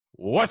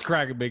What's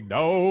cracking, big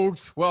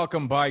dogs?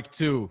 Welcome back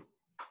to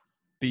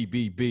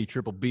BBB,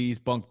 Triple B's,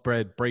 Bunk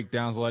Bread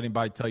Breakdowns. Let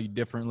anybody tell you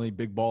differently.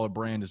 Big Baller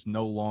Brand is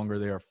no longer.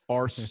 They are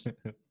farce.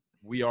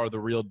 We are the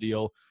real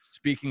deal.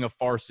 Speaking of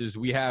farces,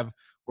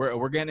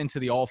 we're getting into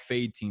the all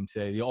fade team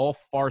today, the all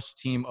farce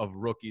team of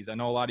rookies. I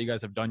know a lot of you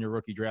guys have done your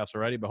rookie drafts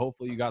already, but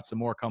hopefully you got some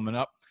more coming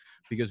up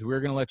because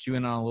we're going to let you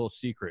in on a little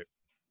secret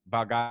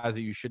about guys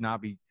that you should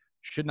not be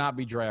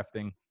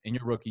drafting in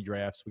your rookie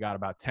drafts. We got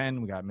about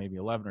 10. We got maybe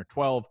 11 or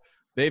 12.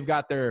 They've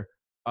got their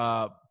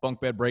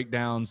Bunk Bed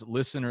Breakdowns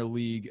Listener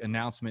League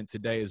announcement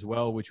today as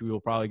well, which we will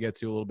probably get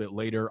to a little bit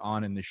later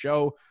on in the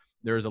show.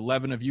 There's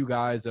 11 of you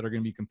guys that are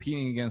going to be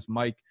competing against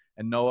Mike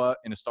and Noah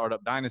in a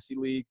Startup Dynasty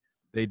League.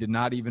 They did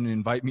not even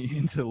invite me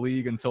into the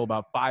league until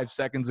about 5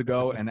 seconds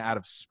ago, and out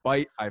of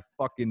spite, I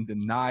fucking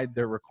denied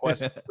their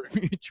request for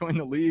me to join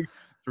the league.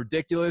 It's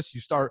ridiculous. You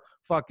start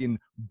fucking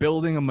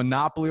building a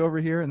monopoly over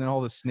here, and then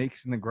all the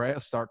snakes in the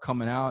grass start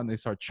coming out, and they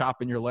start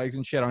chopping your legs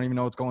and shit. I don't even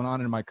know what's going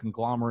on in my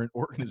conglomerate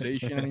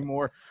organization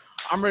anymore.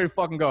 I'm ready to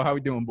fucking go. How we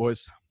doing,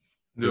 boys?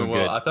 Doing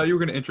well. Good. I thought you were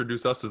going to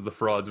introduce us as the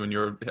frauds when you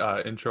were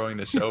introing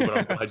the show, but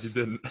I'm glad you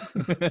didn't.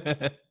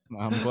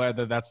 I'm glad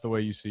that that's the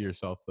way you see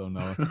yourself, though,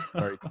 Noah.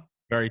 Very,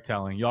 very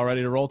telling. Y'all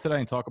ready to roll today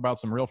and talk about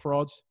some real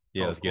frauds?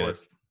 Yeah, let's get it.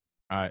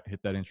 All right, hit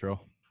that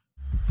intro.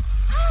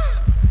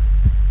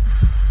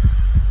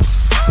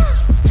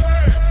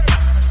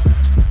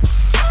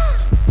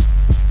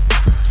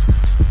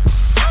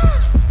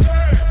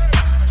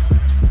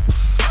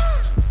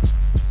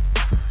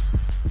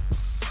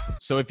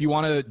 So if you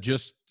want to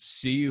just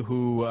see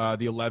who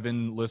the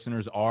 11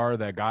 listeners are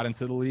that got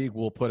into the league,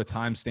 we'll put a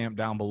timestamp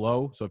down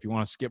below. So if you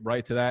want to skip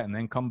right to that and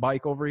then come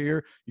bike over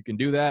here, you can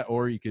do that,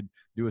 or you could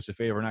do us a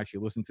favor and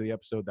actually listen to the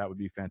episode. That would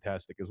be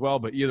fantastic as well.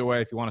 But either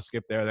way, if you want to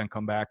skip there, then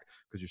come back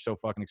because you're so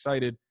fucking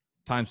excited.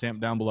 Timestamp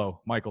down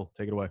below. Michael,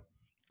 take it away.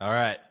 All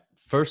right.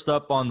 First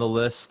up on the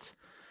list,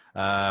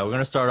 we're going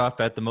to start off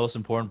at the most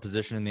important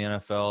position in the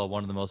NFL,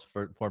 one of the most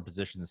important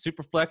positions in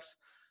Superflex.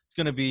 It's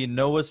going to be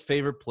Noah's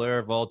favorite player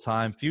of all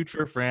time,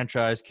 future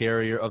franchise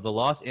carrier of the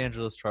Los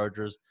Angeles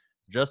Chargers,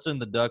 Justin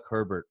the Duck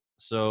Herbert.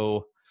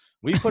 So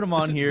we put him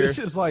on here. This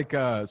is like,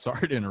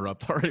 sorry to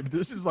interrupt, all right, but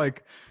this is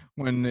like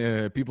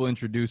when people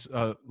introduce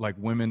like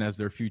women as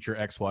their future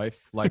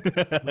ex-wife. Like,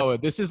 Noah,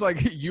 this is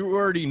like you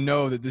already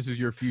know that this is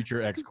your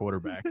future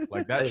ex-quarterback.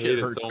 Like that shit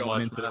hurts so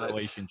going into the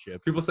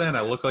relationship. People saying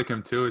I look like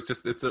him too. It's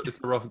just it's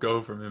a rough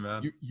go for me,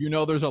 man. You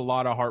know, there's a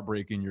lot of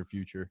heartbreak in your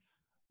future.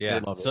 Yeah,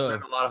 so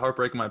there's a lot of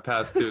heartbreak in my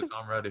past too, so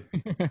I'm ready.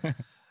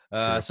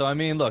 So, I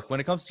mean, look,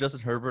 when it comes to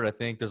Justin Herbert, I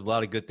think there's a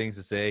lot of good things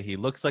to say. He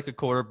looks like a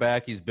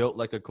quarterback. He's built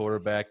like a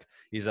quarterback.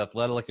 He's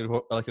athletic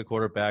like a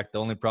quarterback. The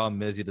only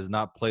problem is he does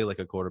not play like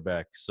a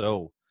quarterback.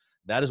 So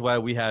that is why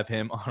we have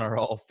him on our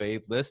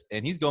all-fade list.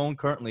 And he's going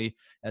currently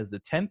as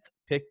the 10th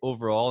pick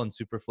overall in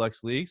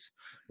Superflex leagues,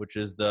 which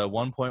is the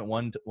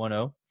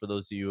 1.110 for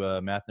those of you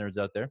math nerds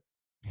out there.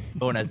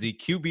 Going as the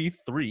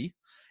QB3.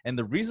 And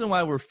the reason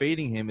why we're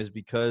fading him is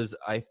because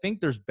I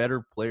think there's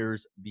better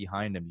players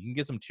behind him. You can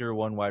get some tier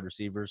 1 wide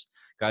receivers,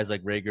 guys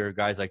like Rager,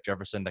 guys like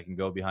Jefferson that can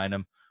go behind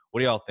him. What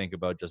do y'all think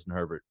about Justin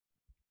Herbert?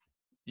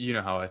 You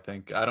know how I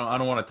think. I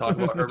don't want to talk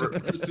about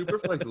Herbert. For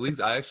Superflex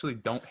leagues, I actually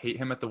don't hate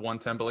him at the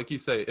 110. But like you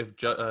say, if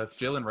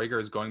Jalen Rager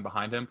is going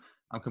behind him,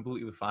 I'm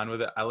completely fine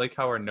with it. I like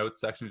how our notes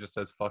section just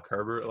says "fuck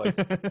Herbert." Like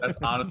that's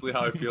honestly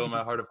how I feel in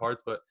my heart of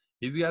hearts. But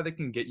he's the guy that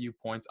can get you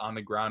points on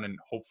the ground and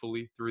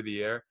hopefully through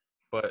the air.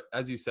 But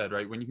as you said,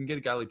 right, when you can get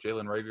a guy like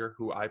Jalen Rager,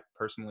 who I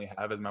personally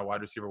have as my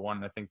wide receiver 1,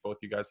 and I think both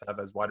you guys have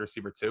as wide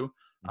receiver 2,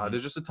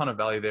 there's just a ton of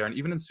value there. And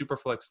even in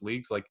Superflex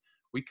leagues, like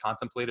we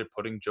contemplated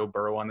putting Joe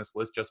Burrow on this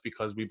list just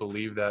because we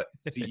believe that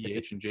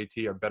CEH and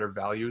JT are better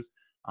values.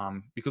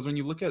 Because when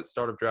you look at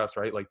startup drafts,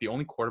 right, like the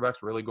only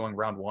quarterbacks really going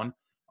round 1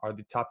 are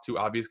the top 2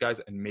 obvious guys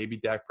and maybe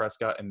Dak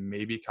Prescott and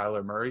maybe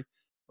Kyler Murray.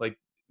 Like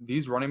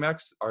these running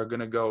backs are going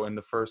to go in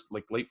the first,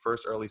 like late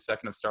first, early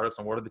second of startups.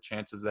 And what are the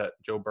chances that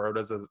Joe Burrow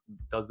does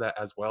that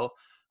as well?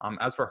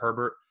 As for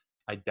Herbert,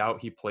 I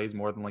doubt he plays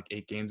more than like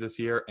 8 games this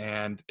year.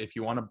 And if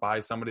you want to buy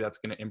somebody that's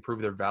going to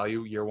improve their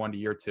value year 1 to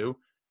year 2,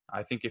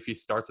 I think if he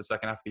starts the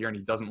second half of the year and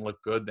he doesn't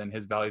look good, then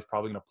his value is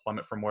probably going to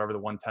plummet from wherever the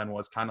 110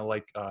 was, kind of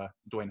like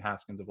Dwayne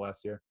Haskins of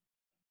last year.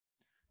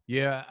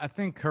 Yeah, I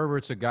think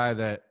Herbert's a guy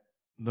that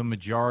the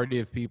majority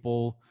of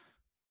people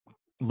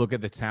look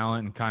at the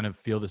talent and kind of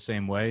feel the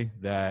same way.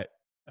 That,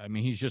 I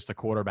mean, he's just a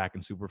quarterback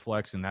in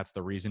Superflex, and that's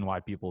the reason why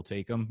people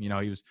take him. You know,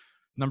 he was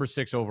number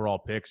 6 overall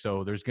pick,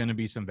 so there's going to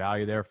be some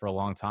value there for a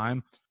long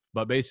time.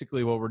 But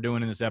basically what we're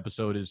doing in this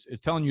episode is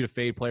telling you to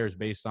fade players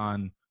based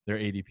on their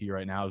ADP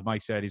right now. As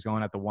Mike said, he's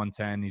going at the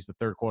 110. He's the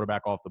 3rd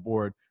quarterback off the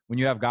board. When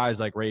you have guys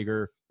like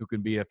Rager who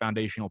can be a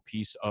foundational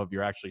piece of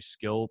your actually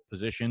skill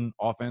position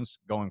offense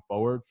going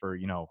forward for,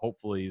 you know,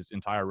 hopefully his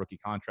entire rookie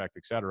contract,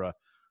 et cetera,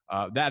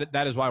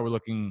 that is why we're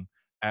looking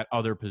at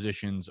other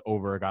positions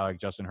over a guy like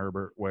Justin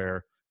Herbert,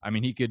 where, I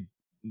mean, he could,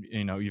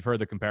 you know, you've heard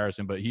the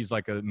comparison, but he's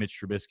like a Mitch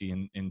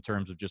Trubisky in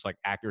terms of just like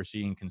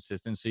accuracy and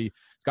consistency.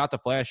 It's got the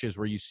flashes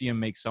where you see him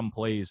make some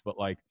plays, but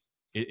like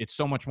it's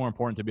so much more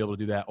important to be able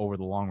to do that over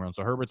the long run.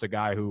 So Herbert's a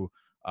guy who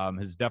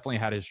has definitely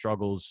had his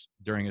struggles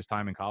during his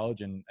time in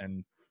college,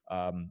 and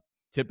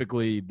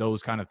typically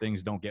those kind of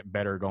things don't get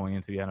better going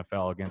into the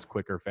NFL against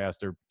quicker,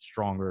 faster,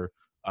 stronger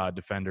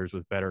defenders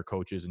with better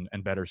coaches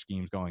and better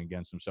schemes going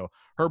against them. So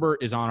Herbert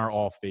is on our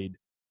all fade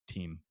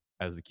team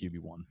as the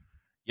QB1.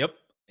 Yep.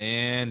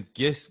 And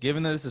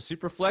given that this is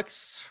super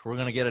flex, we're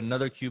going to get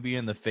another QB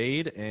in the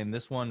fade. And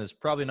this one is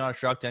probably not a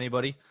shock to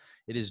anybody.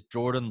 It is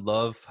Jordan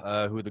Love,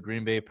 who the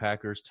Green Bay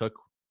Packers took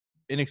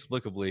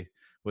inexplicably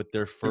with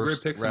their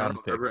first round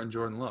pick. Herbert and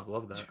Jordan Love.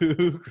 Love that.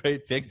 2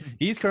 great picks.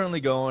 He's currently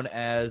going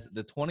as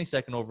the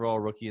 22nd overall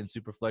rookie in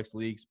Superflex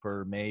leagues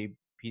per May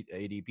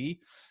ADP,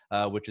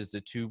 which is the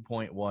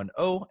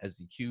 2.10 as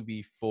the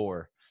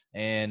QB4.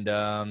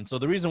 And so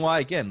the reason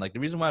why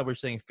we're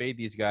saying fade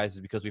these guys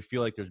is because we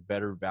feel like there's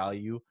better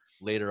value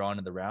later on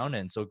in the round.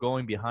 And so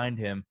going behind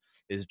him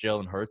is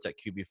Jalen Hurts at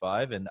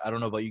QB5. And I don't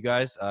know about you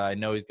guys. I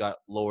know he's got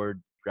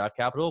lowered draft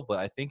capital, but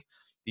I think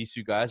these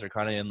two guys are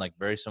kind of in like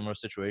very similar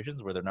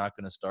situations where they're not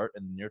going to start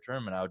in the near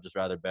term. And I would just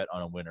rather bet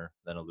on a winner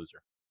than a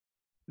loser.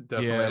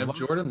 Definitely. Yeah, and if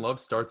Jordan Love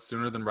starts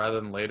sooner than rather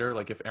than later,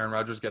 like if Aaron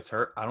Rodgers gets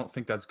hurt, I don't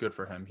think that's good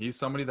for him. He's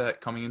somebody that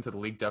coming into the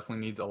league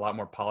definitely needs a lot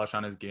more polish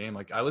on his game.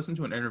 Like I listened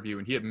to an interview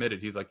and he admitted,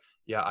 he's like,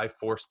 yeah, I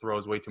force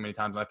throws way too many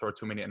times and I throw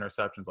too many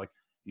interceptions. Like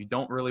you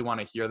don't really want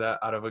to hear that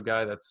out of a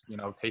guy that's,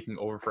 taking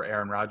over for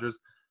Aaron Rodgers.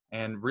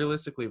 And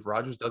realistically, if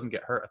Rodgers doesn't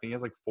get hurt, I think he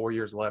has like 4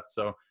 years left.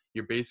 So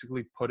you're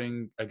basically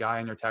putting a guy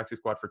in your taxi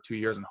squad for 2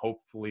 years and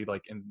hopefully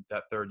like in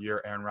that third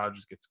year, Aaron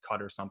Rodgers gets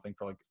cut or something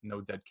for like no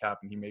dead cap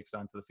and he makes it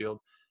onto the field.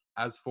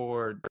 As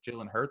for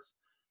Jalen Hurts,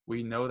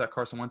 we know that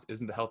Carson Wentz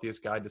isn't the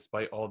healthiest guy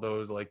despite all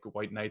those like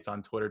white knights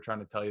on Twitter trying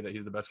to tell you that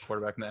he's the best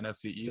quarterback in the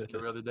NFC East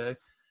every other day.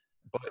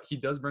 But he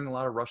does bring a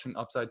lot of rushing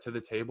upside to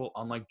the table.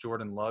 Unlike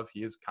Jordan Love,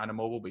 he is kind of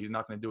mobile, but he's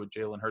not going to do what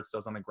Jalen Hurts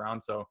does on the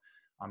ground. So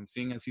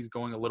seeing as he's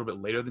going a little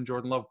bit later than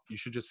Jordan Love, you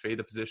should just fade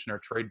the position or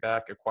trade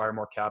back, acquire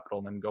more capital,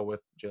 and then go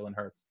with Jalen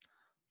Hurts.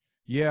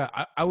 Yeah,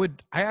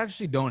 I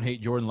actually don't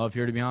hate Jordan Love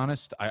here, to be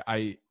honest.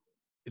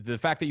 The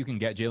fact that you can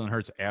get Jalen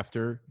Hurts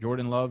after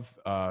Jordan Love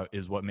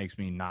is what makes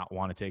me not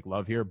want to take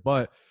Love here.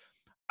 But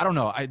I don't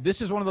know.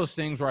 This is one of those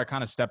things where I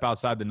kind of step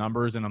outside the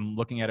numbers and I'm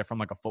looking at it from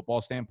like a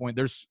football standpoint.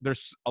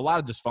 There's a lot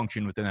of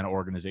dysfunction within that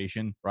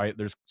organization, right?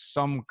 There's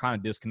some kind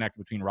of disconnect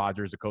between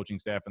Rodgers, the coaching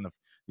staff, and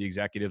the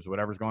executives,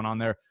 whatever's going on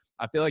there.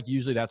 I feel like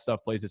usually that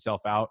stuff plays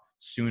itself out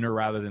sooner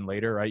rather than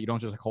later, right? You don't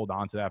just like hold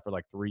on to that for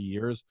like 3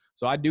 years.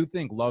 So I do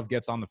think Love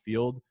gets on the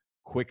field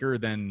quicker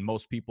than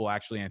most people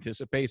actually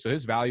anticipate. So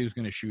his value is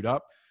going to shoot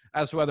up.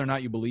 As to whether or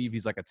not you believe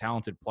he's like a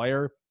talented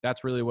player,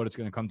 that's really what it's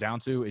going to come down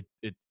to.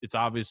 It's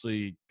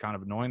obviously kind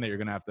of annoying that you're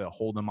going to have to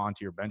hold him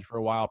onto your bench for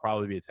a while,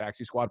 probably be a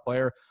taxi squad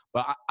player.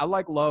 But I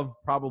like Love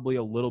probably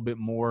a little bit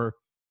more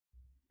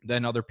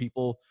than other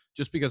people,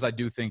 just because I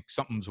do think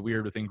something's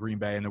weird within Green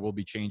Bay and there will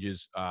be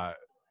changes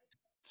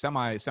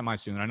semi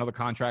soon. I know the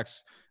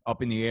contract's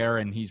up in the air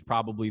and he's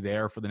probably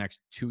there for the next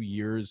 2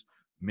 years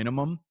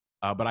minimum.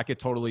 But I could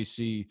totally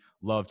see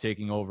Love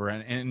taking over.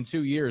 And in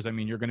 2 years, I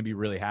mean, you're going to be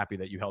really happy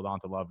that you held on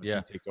to Love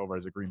if he takes over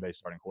as a Green Bay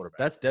starting quarterback.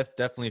 That's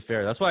definitely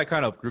fair. That's why I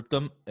kind of grouped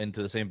them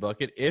into the same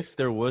bucket. If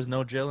there was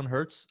no Jalen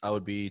Hurts, I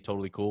would be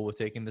totally cool with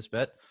taking this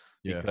bet.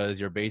 Because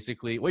you're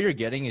basically – what you're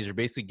getting is you're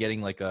basically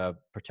getting like a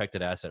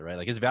protected asset, right?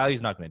 Like his value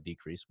is not going to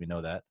decrease. We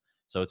know that.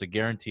 So it's a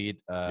guaranteed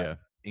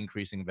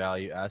increasing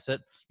value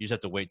asset. You just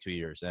have to wait 2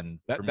 years. And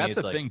that's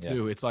the thing,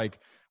 too. It's like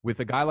 – with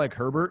a guy like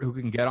Herbert who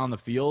can get on the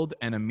field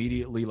and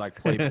immediately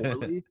like play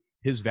poorly,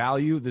 his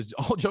value,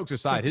 all jokes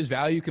aside, his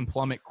value can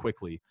plummet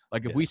quickly.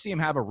 Like if we see him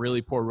have a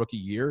really poor rookie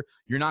year,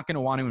 you're not going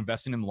to want to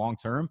invest in him long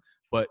term.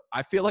 But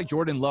I feel like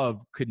Jordan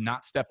Love could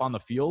not step on the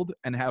field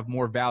and have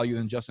more value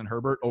than Justin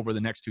Herbert over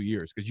the next 2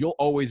 years because you'll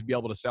always be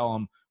able to sell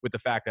him with the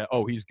fact that,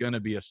 he's going to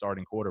be a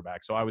starting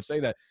quarterback. So I would say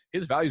that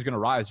his value is going to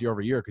rise year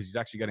over year because he's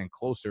actually getting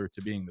closer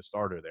to being the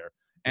starter there.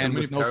 And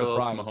many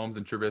parallels to Mahomes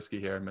and Trubisky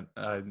here.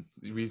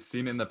 We've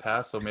seen it in the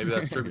past, so maybe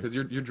that's true because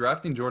you're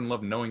drafting Jordan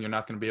Love knowing you're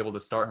not going to be able to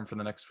start him for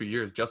the next few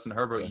years. Justin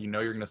Herbert, you know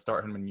you're going to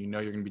start him and you know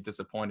you're going to be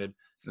disappointed in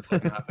the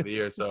second half of the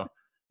year. So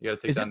you got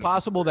to take Is that. Is it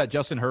possible that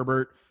Justin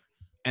Herbert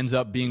ends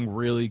up being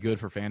really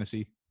good for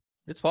fantasy?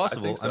 It's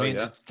possible. I mean,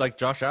 it's like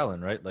Josh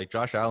Allen, right? Like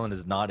Josh Allen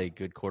is not a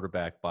good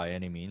quarterback by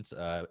any means,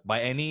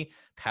 by any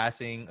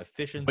passing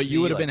efficiency. But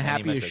you would have been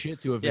happy as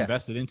shit to have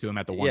invested into him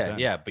at the 110.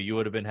 Yeah, but you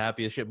would have been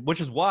happy as shit,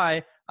 which is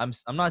why I'm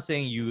not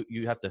saying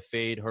you have to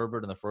fade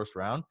Herbert in the first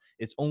round.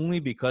 It's only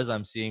because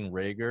I'm seeing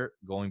Rager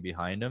going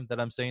behind him that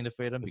I'm saying to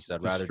fade him because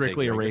I'd rather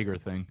strictly take a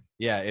Rager thing.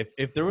 Yeah,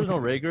 if there was no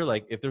Rager,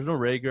 like if there's no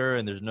Rager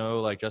and there's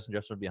no like Justin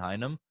Jefferson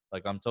behind him,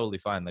 like I'm totally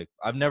fine. Like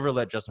I've never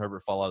let Justin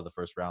Herbert fall out of the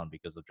first round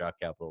because of draft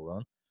capital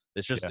alone.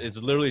 It's just it's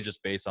literally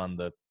just based on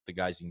the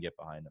guys you can get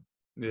behind him.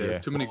 Yeah, there's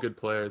too many good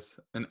players.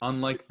 And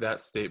unlike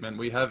that statement,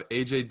 we have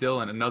A.J.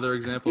 Dillon, another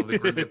example of the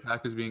Green Bay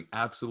Packers being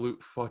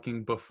absolute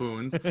fucking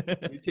buffoons.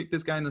 You take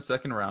this guy in the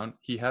second round.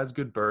 He has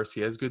good burst.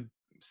 He has good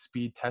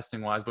speed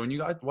testing-wise. But when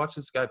you watch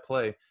this guy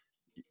play,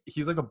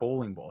 he's like a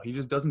bowling ball. He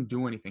just doesn't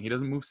do anything. He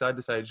doesn't move side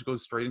to side. He just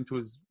goes straight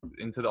into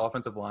the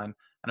offensive line.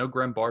 I know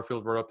Graham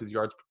Barfield wrote up his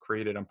yards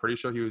created. I'm pretty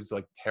sure he was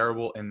like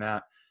terrible in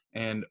that.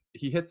 And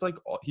he hits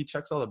he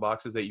checks all the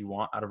boxes that you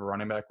want out of a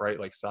running back, right?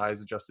 Like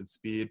size, adjusted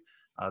speed,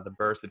 the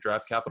burst, the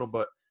draft capital.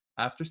 But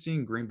after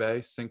seeing Green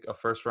Bay sink a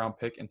first-round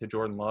pick into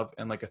Jordan Love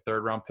and like a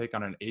third-round pick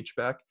on an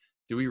H-back,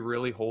 do we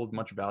really hold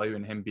much value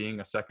in him being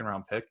a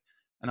second-round pick?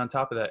 And on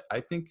top of that, I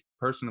think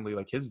personally,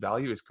 like his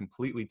value is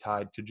completely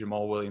tied to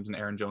Jamal Williams and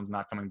Aaron Jones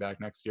not coming back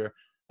next year.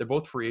 They're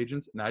both free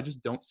agents, and I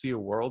just don't see a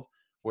world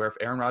where if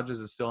Aaron Rodgers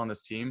is still on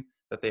this team,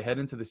 that they head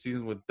into the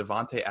season with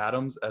Devontae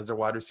Adams as their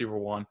wide receiver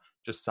 1,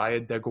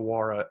 Josiah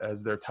DeGuara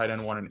as their tight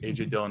end 1, and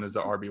A.J. Dillon as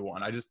their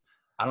RB1.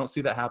 I don't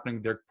see that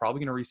happening. They're probably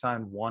going to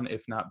re-sign one,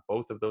 if not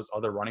both of those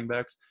other running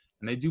backs,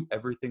 and they do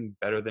everything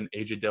better than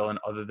A.J. Dillon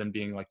other than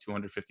being like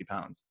 250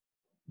 pounds.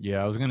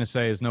 Yeah, I was going to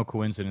say it's no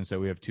coincidence that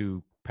we have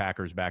 2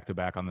 Packers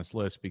back-to-back on this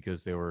list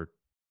because they were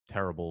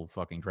terrible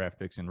fucking draft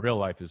picks in real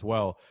life as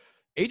well.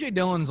 A.J.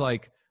 Dillon's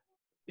like,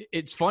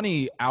 it's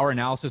funny, our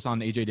analysis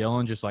on A.J.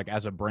 Dillon, just like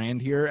as a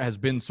brand here, has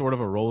been sort of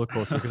a roller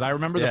coaster. Because I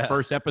remember the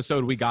first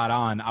episode we got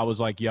on, I was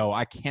like, yo,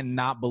 I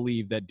cannot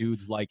believe that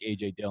dude's like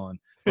A.J. Dillon.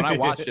 When I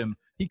watched him,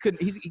 he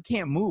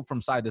can't move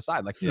from side to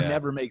side. Like, he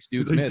never makes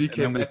dudes like miss.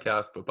 DK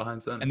Metcalf, but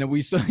behind center. And then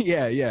we saw,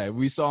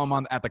 we saw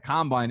him at the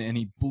combine, and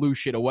he blew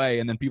shit away.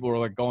 And then people were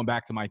like going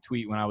back to my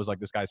tweet when I was like,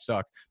 this guy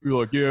sucks. People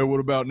were like, yeah, what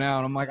about now?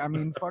 And I'm like, I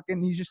mean,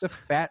 fucking, he's just a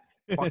fat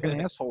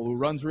fucking asshole who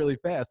runs really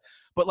fast.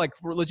 But like,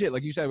 for legit,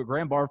 like you said, with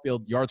Graham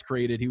Barfield, yards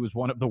created, he was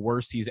one of the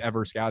worst he's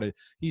ever scouted.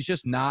 He's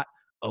just not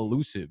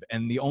elusive.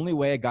 And the only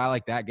way a guy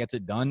like that gets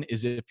it done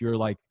is if you're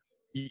like,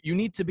 you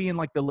need to be in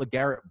like the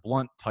LeGarrette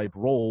Blount type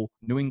role,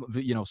 New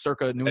England,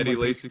 circa New Eddie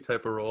England Lacy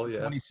type of role,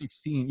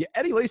 2016. Yeah,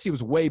 Eddie Lacy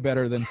was way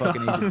better than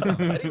fucking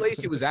Eddie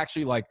Lacy was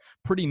actually like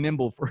pretty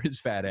nimble for his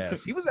fat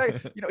ass. He was,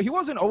 he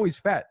wasn't always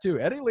fat too.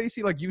 Eddie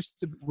Lacy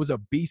was a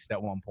beast at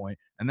one point,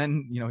 and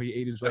then he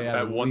ate his way out.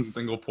 At one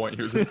single point,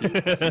 he was a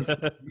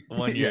beast.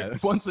 1 year, yeah,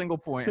 one single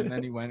point, and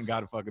then he went and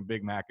got a fucking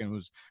Big Mac, and it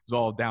was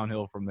all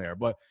downhill from there.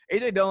 But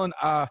AJ Dillon,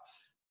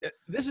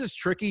 this is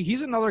tricky.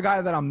 He's another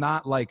guy that I'm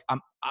not like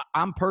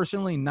I'm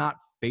personally not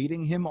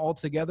fading him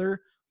altogether,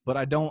 but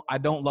I don't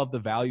love the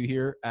value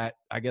here at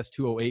I guess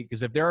 208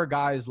 because if there are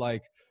guys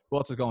like who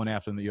else is going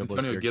after him that you have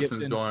Antonio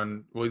Gibson's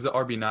going. Well, he's the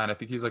RB9. I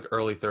think he's like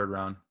early third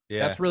round.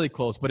 Yeah, that's really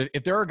close. But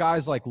if there are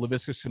guys like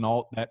Laviska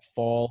Shenault that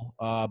fall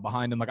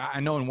behind him, like I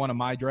know in one of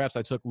my drafts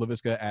I took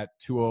Laviska at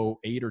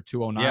 208 or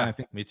 209. Yeah, I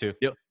think me too.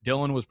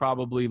 Dillon was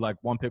probably like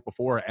one pick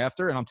before or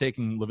after, and I'm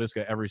taking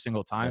Laviska every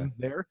single time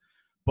there.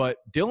 But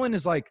Dillon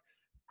is like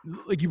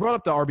you brought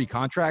up the RB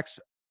contracts.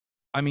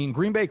 I mean,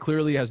 Green Bay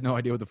clearly has no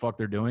idea what the fuck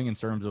they're doing in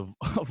terms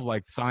of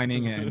like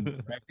signing and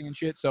drafting and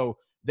shit. So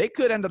they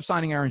could end up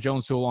signing Aaron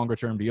Jones to a longer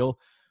term deal.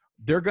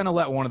 They're gonna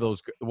let one of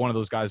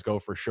those guys go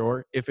for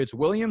sure. If it's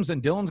Williams,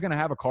 and Dillon's gonna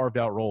have a carved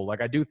out role.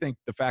 Like I do think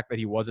the fact that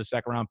he was a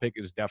second round pick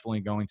is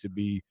definitely going to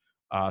be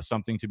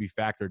something to be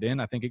factored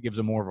in. I think it gives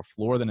him more of a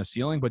floor than a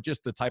ceiling, but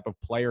just the type of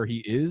player he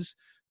is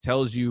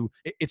tells you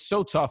it's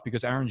so tough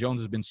because Aaron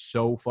Jones has been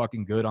so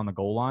fucking good on the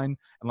goal line.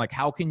 And like,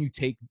 how can you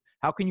take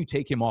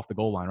him off the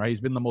goal line, right?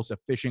 He's been the most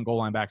efficient goal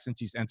line back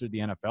since he's entered the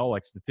NFL,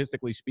 like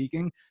statistically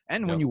speaking.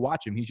 And when you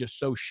watch him, he's just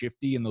so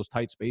shifty in those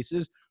tight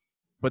spaces.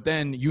 But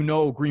then,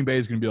 Green Bay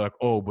is going to be like,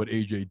 oh, but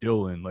A.J.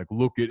 Dillon, like,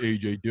 look at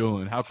A.J.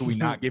 Dillon. How can we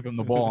not give him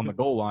the ball on the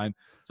goal line?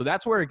 So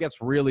that's where it gets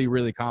really,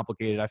 really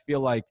complicated. I feel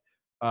like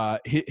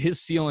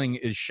his ceiling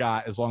is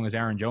shot as long as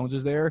Aaron Jones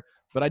is there.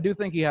 But I do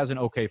think he has an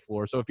okay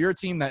floor. So if you're a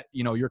team that,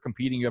 you're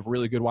competing, you have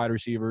really good wide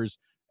receivers,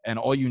 and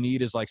all you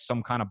need is like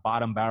some kind of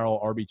bottom barrel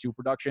RB2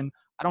 production,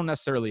 I don't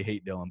necessarily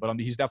hate Dillon, but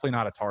he's definitely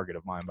not a target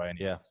of mine by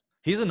any means.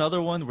 He's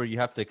another one where you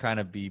have to kind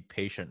of be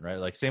patient, right?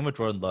 Like same with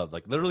Jordan Love.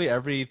 Like literally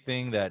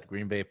everything that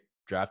Green Bay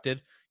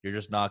drafted, you're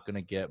just not going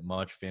to get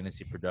much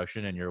fantasy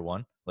production in year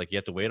one. Like you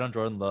have to wait on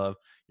Jordan Love.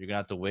 You're going to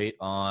have to wait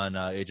on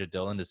A.J.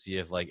 Dillon to see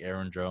if like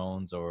Aaron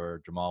Jones or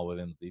Jamal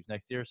Williams leaves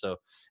next year. So,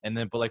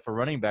 but like for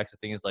running backs, the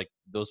thing is like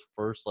those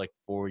first like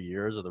 4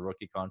 years of the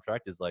rookie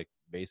contract is like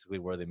basically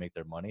where they make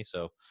their money.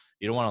 So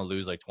you don't want to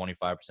lose like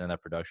 25% of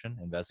that production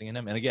investing in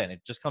him. And again, it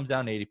just comes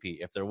down to ADP.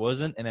 If there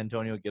wasn't an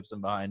Antonio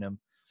Gibson behind him,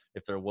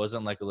 if there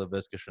wasn't like a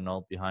Laviska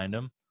Shenault behind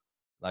him,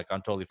 like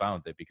I'm totally fine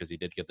with it because he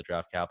did get the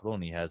draft capital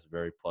and he has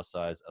very plus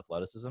size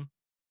athleticism.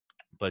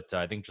 But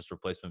I think just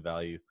replacement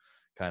value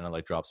kind of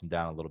like drops him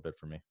down a little bit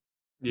for me.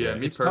 Yeah,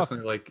 me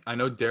personally, like I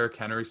know Derrick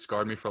Henry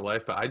scarred me for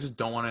life, but I just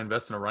don't want to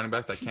invest in a running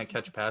back that can't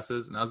catch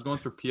passes. And I was going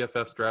through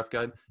PFF's draft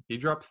guide. He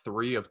dropped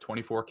 3 of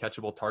 24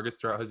 catchable targets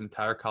throughout his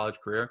entire college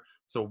career.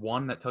 So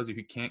 1, that tells you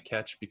he can't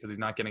catch because he's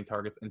not getting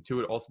targets. And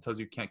 2, it also tells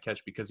you he can't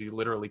catch because he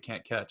literally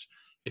can't catch.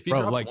 If he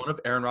drops one of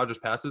Aaron Rodgers'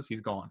 passes,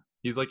 he's gone.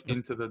 He's like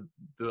into the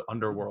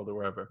underworld or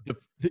wherever.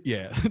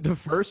 The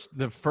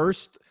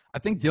first, I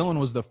think Dillon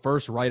was the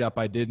first write-up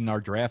I did in our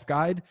draft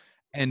guide.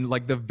 And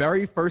like the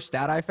very first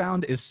stat I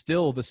found is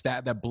still the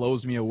stat that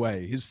blows me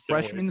away. His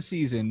freshman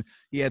season,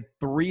 he had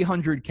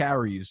 300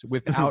 carries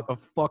without a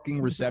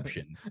fucking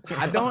reception.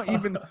 I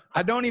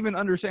don't even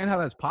understand how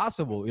that's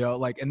possible.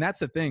 And that's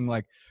the thing.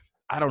 Like,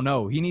 I don't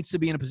know. He needs to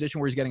be in a position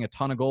where he's getting a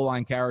ton of goal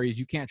line carries.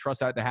 You can't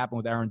trust that to happen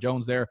with Aaron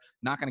Jones there.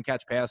 Not going to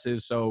catch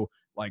passes. So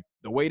like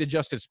the weight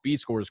adjusted speed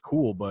score is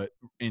cool, but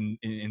in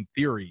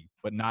theory,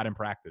 but not in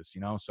practice,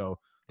 So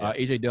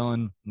AJ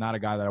Dillon, not a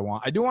guy that I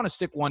want. I do want to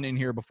stick one in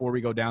here before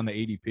we go down the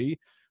ADP.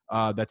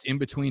 That's in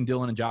between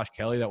Dillon and Josh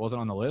Kelly. That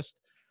wasn't on the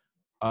list.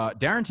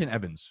 Darrington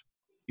Evans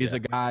is a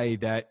guy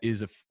that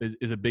is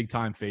a big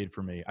time fade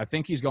for me. I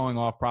think he's going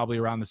off probably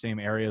around the same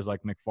areas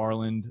like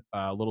McFarland,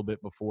 a little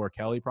bit before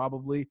Kelly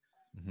probably.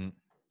 Mm-hmm.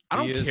 I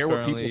don't care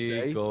what people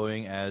say.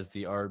 Going as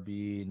the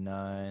RB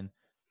 9,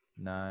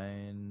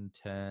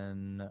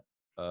 10,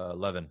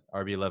 11. RB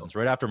 11s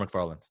right after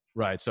McFarland.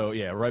 Right. So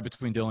yeah, right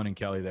between Dillon and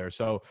Kelly there.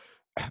 So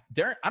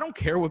Darren, I don't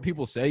care what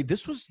people say.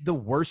 This was the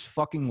worst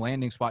fucking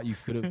landing spot you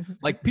could have.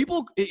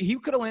 He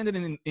could have landed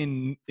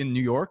in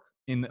New York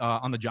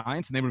on the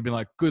Giants, and they would have been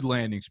like, good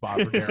landing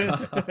spot for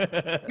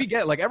Darren. We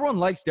get everyone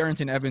likes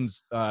Darrington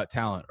Evans'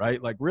 talent,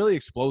 right? Like really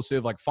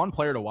explosive, like fun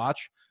player to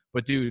watch.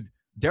 But dude,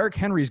 Derrick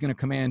Henry is going to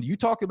command. You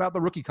talk about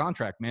the rookie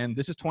contract, man.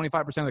 This is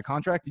 25% of the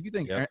contract. If you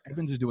think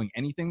Evans is doing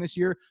anything this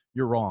year,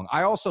 you're wrong.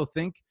 I also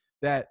think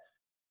that,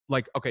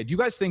 okay, do you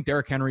guys think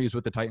Derrick Henry is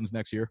with the Titans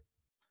next year?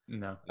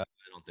 No, I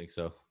don't think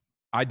so.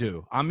 I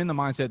do. I'm in the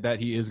mindset that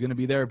he is going to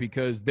be there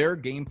because their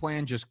game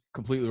plan just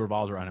completely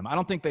revolves around him. I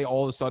don't think they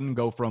all of a sudden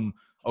go from,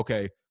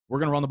 okay, we're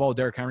going to run the ball with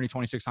Derrick Henry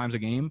 26 times a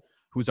game,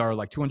 who's our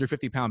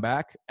 250-pound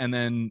back, and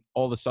then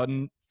all of a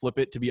sudden flip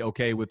it to be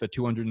okay with a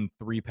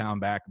 203-pound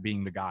back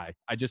being the guy.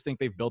 I just think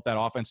they've built that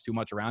offense too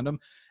much around him.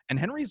 And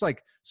Henry's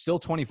still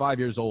 25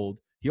 years old.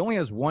 He only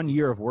has 1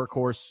 year of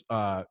workhorse,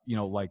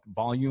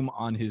 volume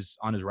on his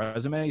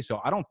resume.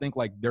 So I don't think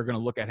they're going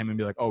to look at him and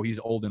be like, oh, he's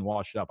old and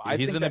washed up.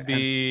 He's going to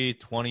be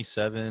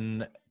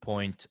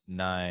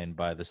 27.9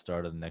 by the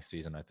start of the next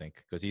season, I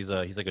think, because he's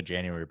like a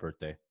January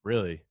birthday.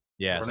 Really?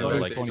 Yeah.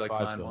 So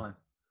 25 still.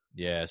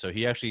 Yeah, so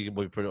he actually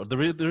would put the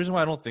reason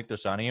why I don't think they're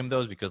signing him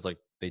though is because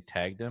they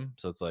tagged him,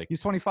 so it's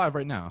he's 25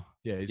 right now.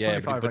 Yeah, he's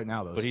 25 right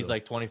now though. But he's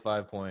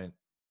 25 point,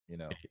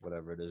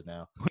 whatever it is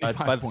now. By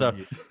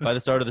the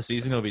start of the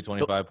season, he'll be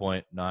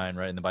 25.9, right?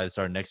 And then by the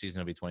start of next season,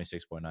 he'll be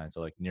 26.9,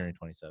 so nearing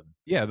 27.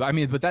 Yeah,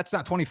 but that's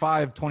not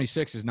 25.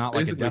 26 is not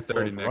basically like a death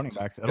 30 running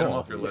backs at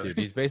all. Dude,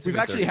 he's basically.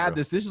 We've actually had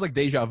this. This is like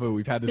deja vu.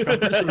 We've had this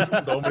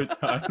conversation so many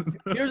times.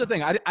 Here's the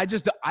thing. I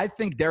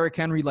think Derrick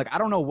Henry. I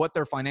don't know what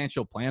their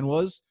financial plan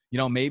was.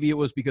 Maybe it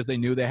was because they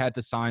knew they had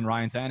to sign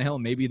Ryan Tannehill.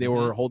 Maybe they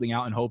were holding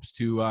out in hopes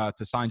to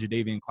sign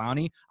Jadeveon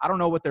Clowney. I don't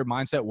know what their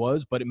mindset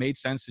was, but it made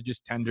sense to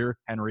just tender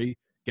Henry,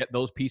 get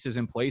those pieces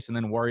in place, and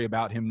then worry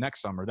about him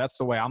next summer. That's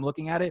the way I'm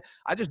looking at it.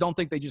 I just don't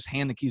think they just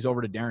hand the keys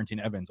over to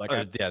Darrington Evans.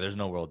 There's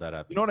no world that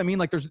happens. You know what I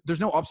mean? There's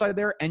no upside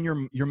there, and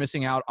you're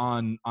missing out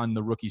on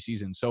the rookie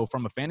season. So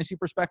from a fantasy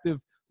perspective,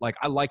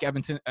 I like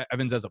Evans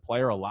as a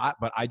player a lot,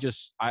 but I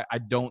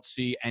don't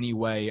see any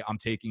way I'm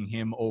taking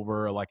him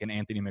over an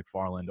Anthony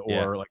McFarland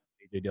or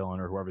AJ Dillon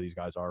or whoever these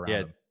guys are around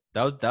him.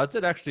 That's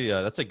it actually.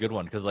 That's a good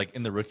one because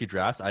in the rookie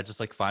drafts, I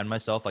just find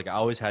myself I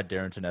always had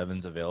Darrington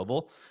Evans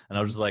available, and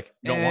I was just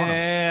don't want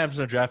him. I'm just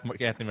gonna draft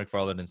Anthony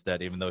McFarland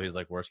instead, even though he's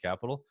worse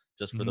capital,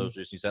 just for those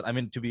reasons you said. I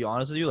mean, to be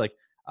honest with you,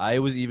 I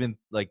was even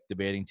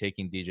debating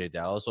taking DJ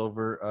Dallas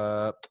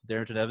over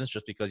Darrington Evans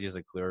just because he has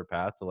a clearer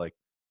path to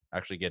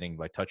actually getting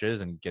touches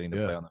and getting to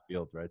play on the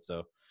field, right?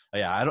 So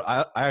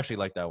I actually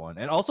like that one,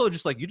 and also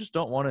just you just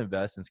don't want to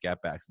invest in scat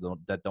backs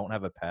that don't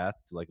have a path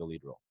to a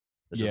lead role.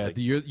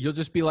 You'll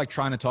just be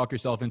trying to talk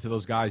yourself into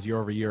those guys year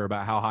over year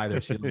about how high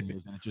their ceiling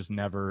is, and it just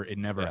never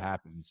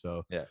happens.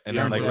 So and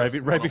then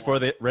right before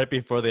they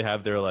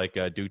have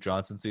their Duke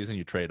Johnson season,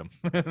 you trade them.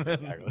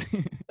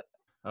 Exactly.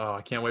 Oh,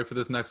 I can't wait for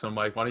this next one,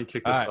 Mike. Why don't you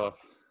kick this off?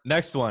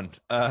 Next one,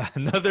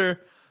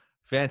 another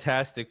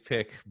fantastic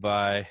pick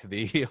by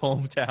the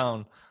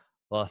hometown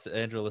Los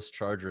Angeles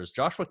Chargers,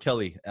 Joshua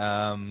Kelly.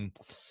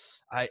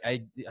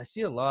 I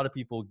see a lot of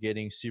people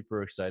getting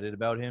super excited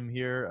about him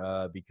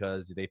here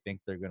because they think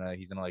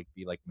he's gonna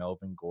be like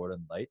Melvin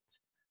Gordon light.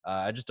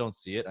 I just don't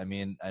see it. I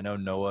mean, I know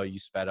Noah, you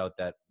spat out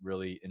that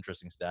really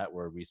interesting stat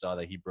where we saw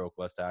that he broke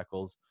less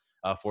tackles,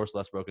 forced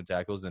less broken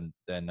tackles than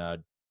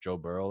Joe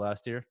Burrow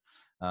last year,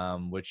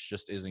 which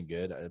just isn't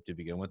good to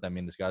begin with. I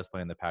mean, this guy's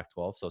playing the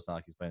Pac-12, so it's not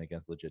like he's playing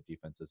against legit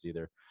defenses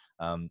either.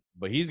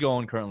 But he's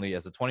going currently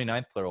as the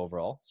 29th player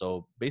overall,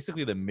 so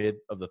basically the mid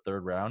of the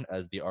third round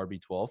as the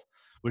RB12,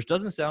 which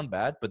doesn't sound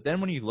bad. But then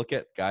when you look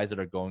at guys that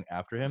are going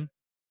after him,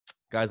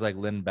 guys like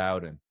Lynn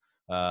Bowden,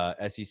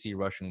 SEC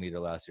rushing leader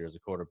last year as a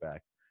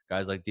quarterback,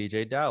 guys like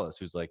DJ Dallas,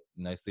 who's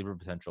nice sleeper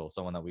potential,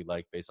 someone that we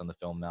like based on the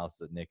film analysis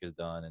that Nick has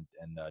done and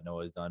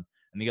Noah has done.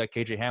 And you got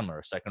KJ Hamler,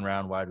 a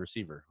second-round wide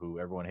receiver who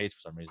everyone hates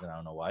for some reason. I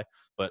don't know why.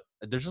 But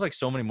there's just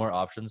so many more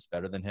options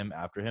better than him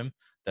after him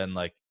than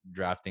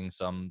drafting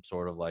some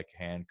sort of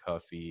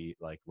handcuffy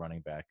running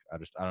back. I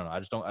don't know.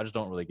 I just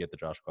don't really get the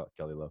Josh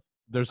Kelly love.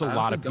 There's a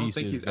lot of pieces. I don't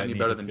think he's any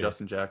better than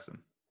Justin Jackson.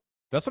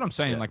 That's what I'm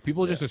saying.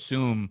 People just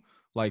assume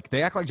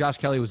they act like Josh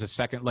Kelly was a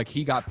second,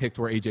 he got picked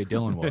where AJ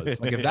Dillon was.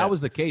 If that was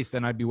the case,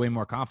 then I'd be way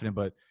more confident.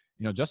 But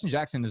Justin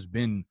Jackson has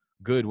been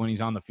good when he's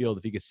on the field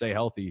if he could stay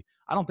healthy.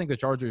 I don't think the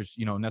Chargers,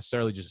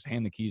 necessarily just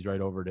hand the keys right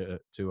over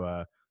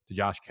to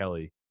Josh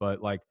Kelly. But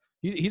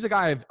he's a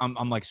guy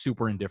I'm like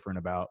super indifferent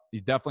about.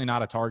 He's definitely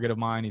not a target of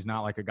mine. He's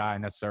not like a guy I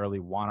necessarily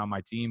want on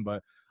my team,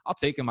 but I'll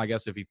take him, I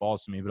guess, if he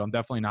falls to me. But I'm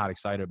definitely not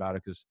excited about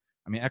it because,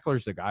 I mean,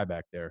 Eckler's the guy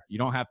back there. You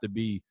don't have to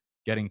be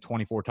getting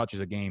 24 touches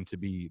a game to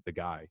be the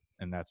guy,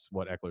 and that's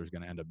what Eckler's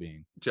going to end up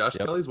being. Josh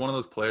Kelly's one of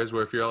those players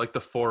where if you're at like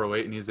the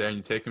 408 and he's there and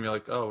you take him, you're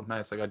like, oh,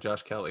 nice, I got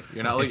Josh Kelly.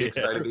 You're not like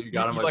excited that you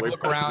got him. You like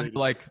look around,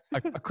 like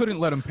I couldn't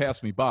let him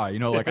pass me by. You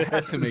know, like I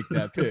had to make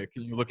that pick.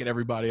 And you look at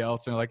everybody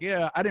else and you're like,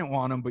 yeah, I didn't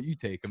want him, but you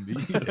take him.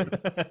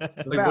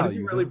 Like, what does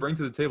he really bring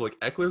to the table? Like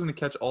Eckler's going to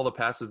catch all the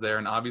passes there,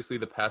 and obviously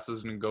the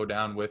passes going to go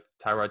down with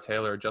Tyrod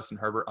Taylor or Justin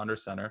Herbert under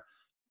center.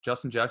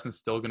 Justin Jackson's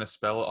still going to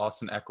spell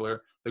Austin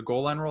Eckler. The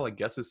goal line role, I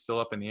guess, is still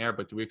up in the air,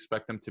 but do we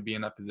expect them to be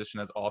in that position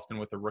as often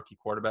with a rookie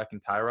quarterback in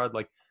Tyrod?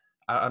 Like,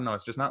 I don't know.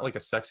 It's just not like a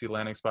sexy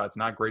landing spot. It's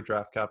not great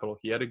draft capital.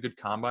 He had a good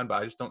combine, but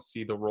I just don't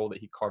see the role that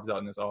he carves out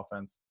in this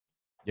offense.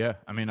 Yeah,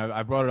 I mean,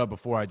 I brought it up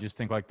before. I just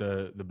think like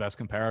the best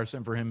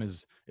comparison for him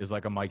is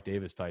like a Mike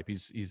Davis type.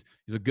 He's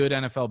a good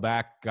NFL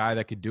back guy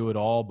that could do it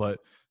all, but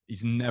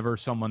he's never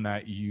someone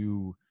that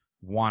you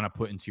want to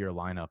put into your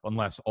lineup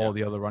unless all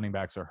the other running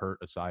backs are hurt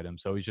aside him.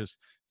 So it's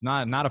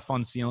not a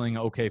fun ceiling.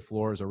 Okay,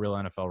 floor is a real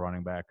NFL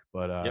running back,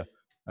 but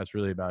that's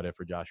really about it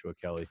for Joshua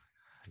Kelly.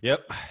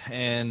 Yep.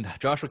 And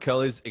Joshua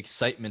Kelly's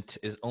excitement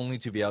is only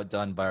to be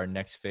outdone by our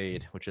next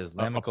fade, which is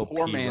Lamico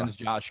Poor man's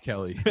Josh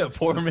Kelly.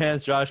 Poor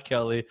man's Josh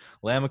Kelly,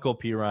 Lamico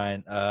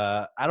Pirine.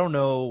 I don't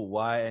know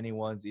why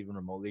anyone's even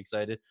remotely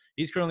excited.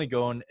 He's currently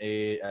going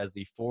as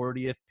the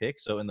 40th pick,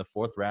 so in the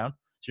 4th round.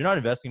 So you're not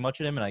investing much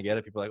in him, and I get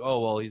it. People are like, oh,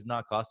 well, he's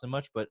not costing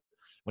much. But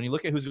when you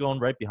look at who's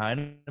going right behind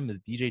him is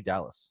DJ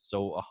Dallas.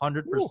 So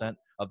 100%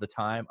 of the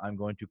time I'm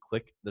going to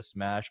click the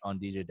smash on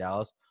DJ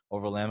Dallas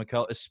over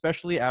Lamico,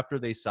 especially after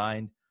they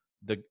signed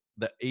the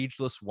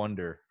ageless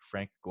wonder,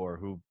 Frank Gore,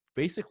 who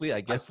basically,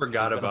 I guess,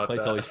 forgot about play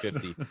that. till he's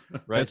 50.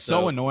 Right? It's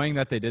so annoying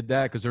that they did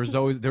that because there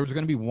was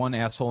going to be one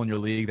asshole in your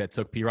league that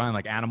took Pirine.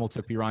 Like Animal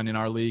took Pirine in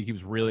our league. He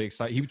was really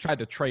excited. He tried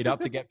to trade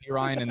up to get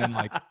Pirine, and then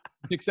like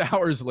 6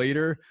 hours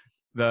later,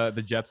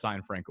 the Jets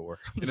signed Frank Gore.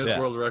 In his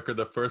world record,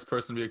 the first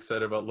person to be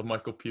excited about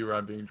LaMichael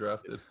Pirine being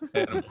drafted.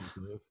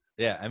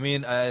 Yeah, I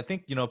mean, I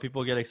think,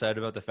 people get excited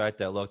about the fact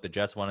that, look, the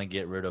Jets want to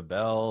get rid of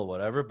Bell,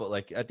 whatever, but,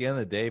 like, at the end of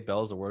the day,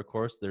 Bell's a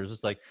workhorse. There's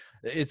just, like,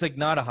 it's, like,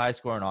 not a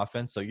high-scoring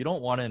offense, so you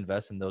don't want to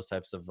invest in those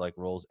types of, like,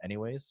 roles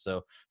anyways.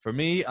 So, for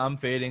me, I'm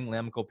fading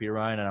Lamico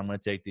Pirine, and I'm going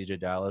to take DJ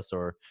Dallas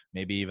or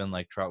maybe even,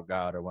 like, Trout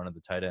God or one of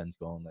the tight ends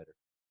going later.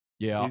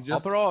 Yeah, I'll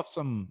throw off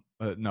some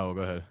no,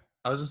 go ahead.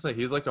 I was just saying,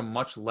 he's like a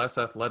much less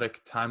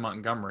athletic Ty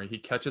Montgomery. He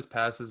catches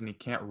passes and he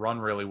can't run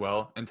really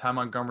well. And Ty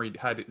Montgomery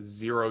had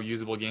 0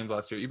 usable games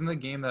last year. Even the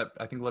game that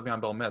I think Le'Veon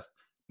Bell missed,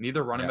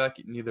 neither running back,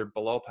 neither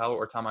Bilal Powell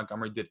or Ty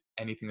Montgomery did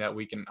anything that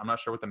week. And I'm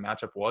not sure what the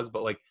matchup was,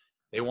 but like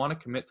they want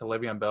to commit to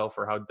Le'Veon Bell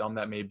for how dumb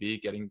that may be,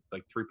 getting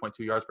like 3.2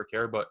 yards per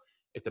carry. But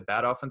it's a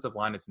bad offensive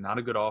line. It's not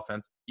a good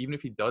offense. Even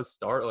if he does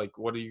start, like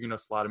what are you going to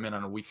slot him in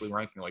on a weekly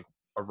ranking? Like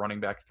a running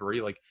back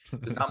 3, like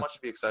there's not much to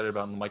be excited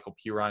about in Michael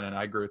Pirine. And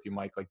I agree with you,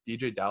 Mike. Like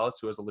DJ Dallas,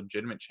 who has a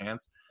legitimate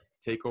chance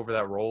to take over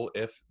that role,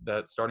 if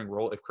that starting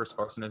role, if Chris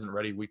Carson isn't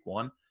ready week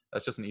 1,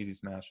 that's just an easy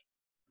smash.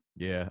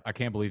 Yeah, I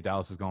can't believe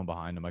Dallas is going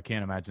behind him. I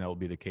can't imagine that will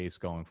be the case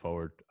going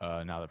forward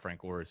now that Frank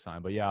Gore is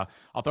signed. But yeah,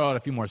 I'll throw out a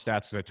few more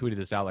stats because I tweeted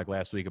this out like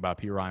last week about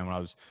Pirine when I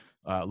was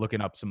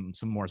looking up some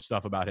more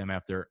stuff about him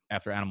after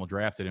Animal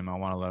drafted him. I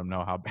want to let him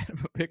know how bad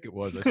of a pick it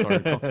was. I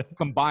started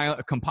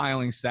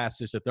compiling stats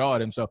just to throw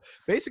at him. So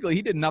basically,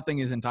 he did nothing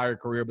his entire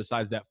career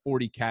besides that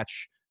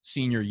 40-catch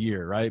senior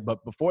year, right?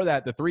 But before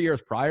that, the 3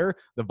 years prior,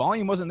 the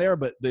volume wasn't there,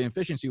 but the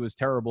efficiency was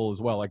terrible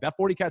as well. Like that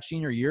 40-catch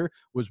senior year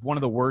was one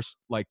of the worst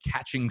like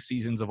catching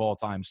seasons of all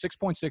time.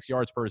 6.6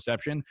 yards per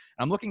reception. And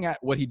I'm looking at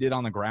what he did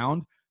on the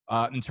ground.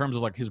 In terms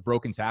of like his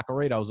broken tackle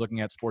rate, I was looking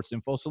at Sports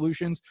Info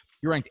Solutions.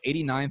 He ranked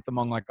 89th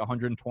among like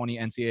 120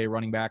 NCAA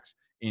running backs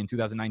in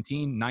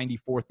 2019,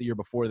 94th the year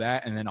before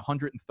that, and then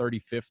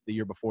 135th the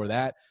year before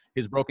that.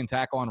 His broken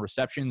tackle on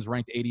receptions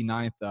ranked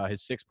 89th.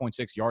 His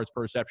 6.6 yards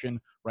per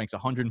reception ranks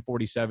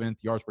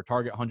 147th, yards per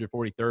target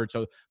 143rd.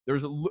 So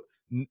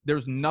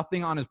there's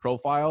nothing on his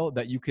profile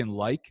that you can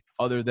like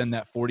other than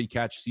that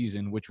 40-catch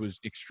season, which was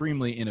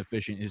extremely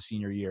inefficient his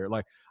senior year.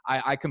 Like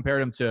I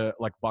compared him to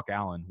like Buck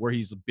Allen, where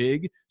he's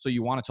big, so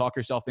you want to talk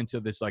yourself into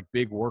this like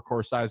big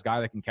workhorse-sized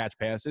guy that can catch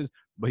passes,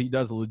 but he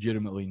does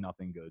legitimately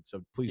nothing good.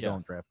 So please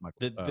don't draft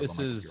Michael.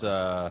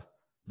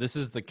 This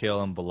is the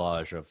Kalen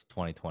Ballage of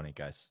 2020,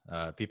 guys.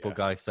 People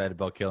got excited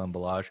about Kalen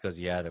Ballage because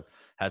he had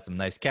some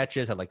nice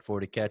catches, had like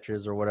 40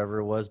 catches or whatever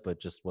it was, but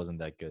just wasn't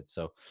that good.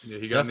 So yeah,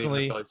 he got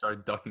definitely he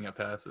started ducking at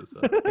passes.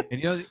 So.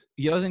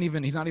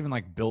 And he's not even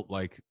like built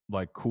like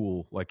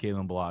cool like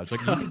Kalen Ballage.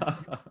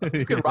 Like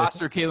you could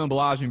roster Kalen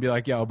Ballage and be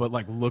like, yo, but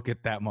like look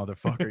at that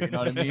motherfucker. You know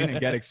what I mean? And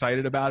get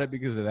excited about it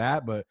because of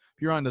that. But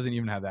Pirine doesn't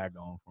even have that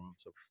going for him.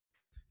 So.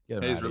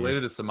 He's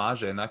related to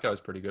Samaje, and that guy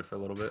was pretty good for a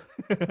little bit.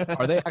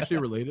 Are they actually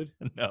related?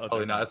 No,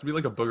 probably not. It's to be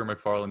like a Booger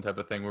McFarland type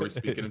of thing where we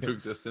speak it into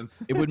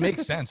existence. It would make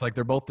sense. Like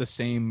they're both the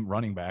same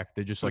running back.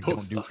 They just like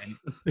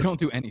don't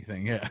do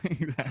anything. Yeah,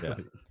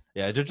 exactly.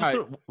 Yeah, just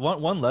All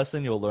right. one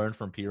lesson you'll learn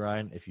from P.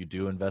 Ryan if you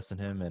do invest in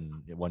him, and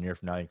 1 year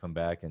from now you come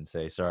back and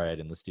say, "Sorry, I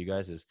didn't list you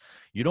guys." Is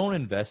you don't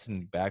invest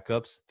in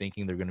backups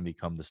thinking they're going to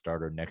become the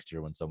starter next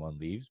year when someone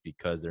leaves,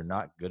 because they're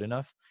not good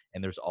enough,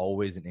 and there's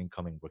always an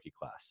incoming rookie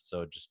class.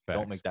 So just don't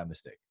Facts. make that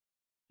mistake.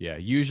 Yeah,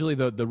 usually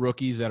the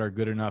rookies that are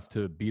good enough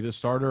to be the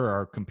starter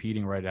are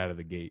competing right out of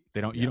the gate.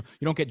 They don't you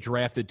don't get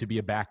drafted to be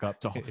a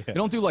backup. They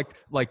don't do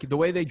like the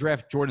way they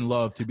draft Jordan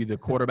Love to be the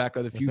quarterback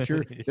of the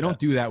future. Yeah. They don't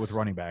do that with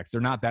running backs. They're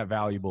not that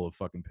valuable of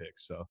fucking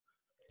picks. So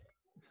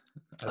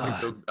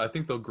I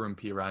think they'll groom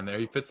P. Ryan there.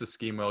 He fits the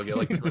scheme well. Get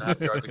like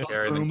 2.5 yards of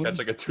carry and then catch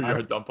like a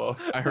 2-yard dump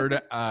off. I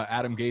heard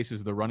Adam Gase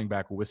is the running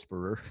back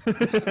whisperer.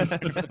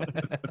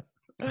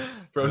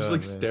 Bro just Oh,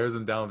 like man. stares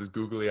him down with his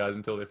googly eyes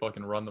until they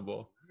fucking run the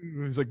ball.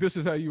 He's like, "This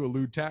is how you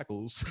elude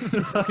tackles."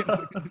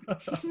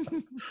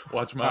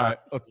 Watch my All right,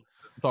 let's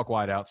talk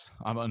wideouts.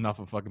 I'm enough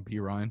of fucking P.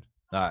 Ryan.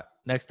 All right.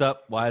 Next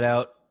up,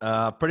 wideout.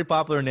 Pretty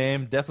popular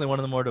name. Definitely one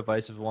of the more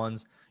divisive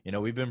ones. You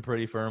know, we've been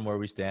pretty firm where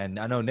we stand.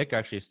 I know Nick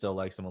actually still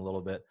likes him a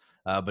little bit,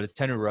 but it's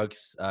Henry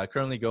Ruggs,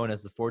 currently going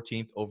as the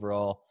 14th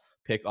overall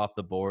pick off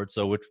the board.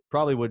 So, which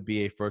probably would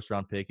be a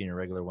first-round pick in your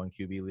regular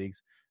 1QB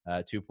leagues,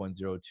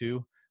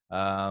 2.02.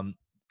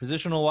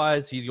 Positional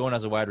wise, he's going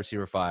as a wide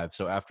receiver 5.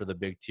 So after the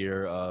big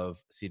tier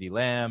of CeeDee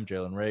Lamb,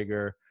 Jalen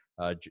Reagor,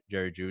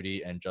 Jerry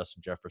Jeudy, and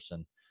Justin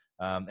Jefferson.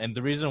 And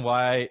the reason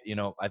why, you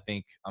know, I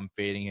think I'm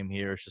fading him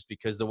here is just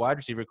because the wide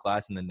receiver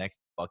class in the next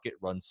bucket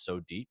runs so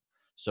deep.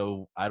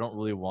 So I don't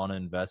really want to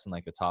invest in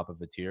like a top of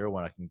the tier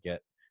when I can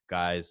get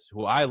guys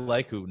who I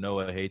like, who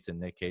Noah hates and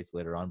Nick hates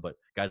later on, but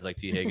guys like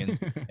T. Higgins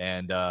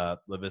and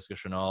Laviska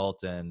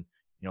Shenault and,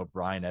 you know,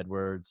 Brian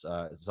Edwards,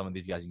 some of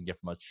these guys you can get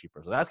for much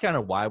cheaper. So that's kind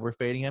of why we're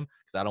fading him,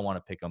 because I don't want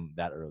to pick him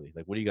that early.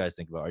 Like, what do you guys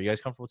think about? Are you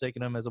guys comfortable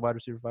taking him as a wide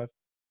receiver 5?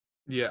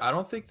 Yeah, I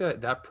don't think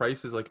that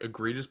price is like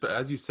egregious, but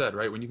as you said,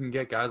 right, when you can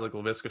get guys like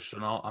Laviska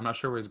Shenault, I'm not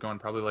sure where he's going,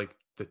 probably like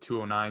the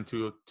 209,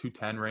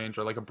 210 range,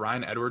 or like a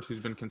Brian Edwards who's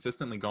been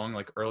consistently going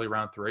like early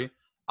round 3.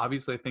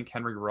 Obviously, I think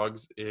Henry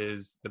Ruggs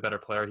is the better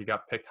player. He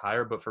got picked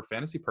higher, but for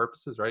fantasy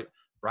purposes, right,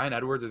 Brian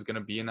Edwards is going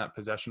to be in that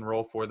possession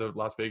role for the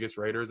Las Vegas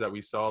Raiders that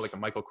we saw like a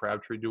Michael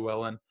Crabtree do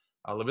well in.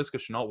 Laviska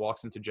Shenault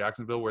walks into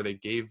Jacksonville where they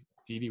gave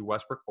D.D.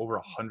 Westbrook over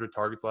 100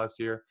 targets last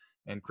year,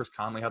 and Chris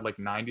Conley had like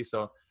 90.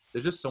 So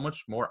there's just so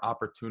much more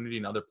opportunity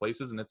in other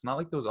places. And it's not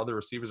like those other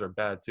receivers are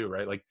bad too,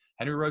 right? Like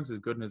Henry Ruggs is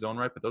good in his own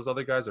right, but those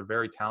other guys are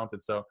very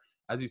talented. So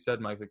as you said,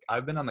 Mike, like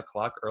I've been on the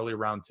clock early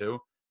round 2,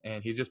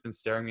 and he's just been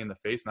staring me in the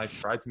face, and I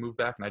tried to move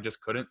back and I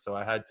just couldn't. So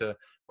I had to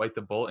bite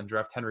the bullet and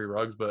draft Henry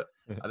Ruggs. But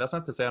that's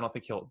not to say I don't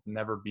think he'll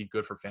never be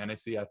good for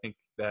fantasy. I think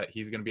that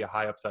he's going to be a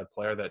high upside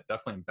player that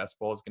definitely in best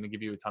ball is going to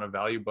give you a ton of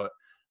value. But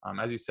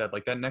as you said,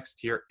 like that next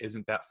tier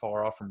isn't that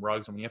far off from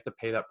Ruggs. And when you have to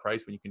pay that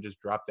price, when you can just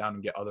drop down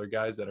and get other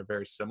guys that are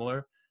very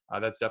similar,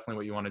 that's definitely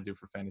what you want to do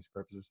for fantasy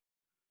purposes.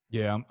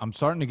 Yeah, I'm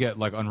starting to get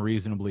like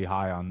unreasonably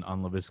high on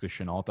Laviska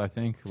Shenault, I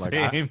think. Like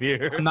Same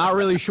here. I'm not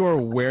really sure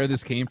where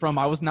this came from.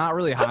 I was not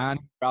really high on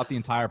him throughout the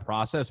entire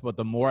process, but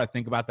the more I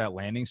think about that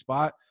landing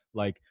spot,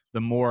 like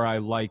the more I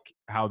like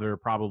how they're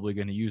probably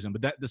going to use him.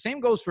 But the same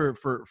goes for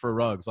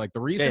Ruggs. Like the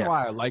reason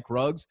why I like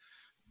Ruggs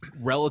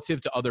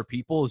relative to other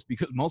people is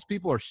because most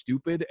people are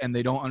stupid and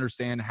they don't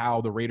understand how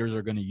the Raiders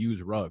are going to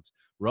use Ruggs.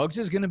 Ruggs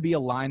is going to be a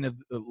line of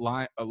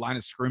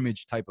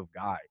scrimmage type of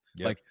guy.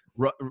 Yep. Like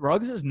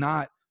Ruggs is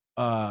not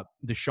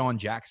Deshaun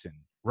Jackson.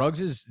 Ruggs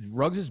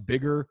is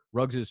bigger.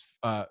 Ruggs is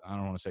I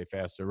don't want to say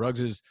faster.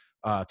 Ruggs is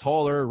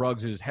taller.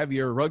 Ruggs is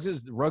heavier. Ruggs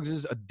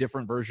is a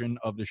different version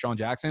of Deshaun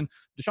Jackson.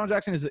 Deshaun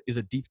Jackson is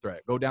a deep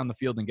threat. Go down the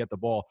field and get the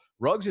ball.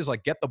 Ruggs is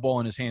like get the ball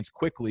in his hands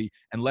quickly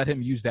and let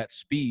him use that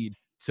speed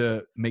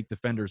to make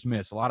defenders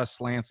miss. A lot of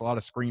slants, a lot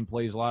of screen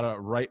plays, a lot of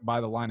right by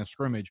the line of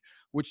scrimmage,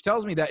 which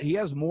tells me that he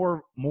has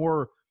more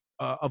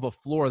of a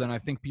floor than I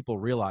think people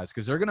realize,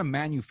 because they're going to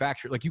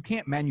manufacture. Like you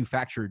can't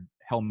manufacture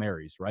Hail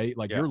Marys, right?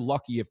 Like you're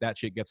lucky if that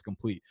shit gets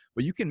complete,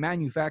 but you can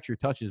manufacture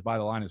touches by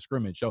the line of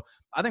scrimmage. So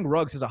I think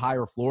Ruggs has a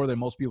higher floor than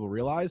most people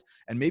realize,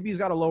 and maybe he's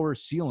got a lower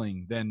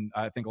ceiling than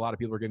I think a lot of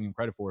people are giving him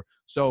credit for.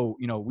 So,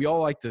 you know, we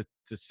all like to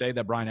say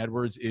that Brian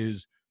Edwards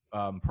is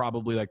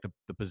probably like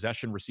the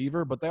possession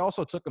receiver, but they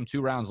also took him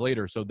 2 rounds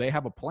later. So they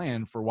have a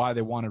plan for why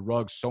they wanted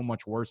Ruggs so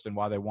much worse than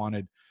why they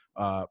wanted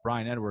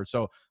Brian Edwards.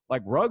 So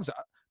like Ruggs,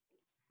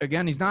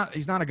 again, he's not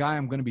a guy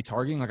I'm going to be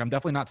targeting. Like I'm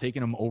definitely not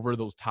taking him over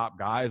those top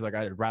guys. Like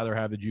I'd rather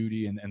have the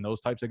Jeudy and those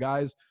types of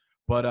guys.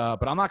 But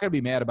I'm not going to be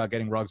mad about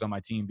getting Ruggs on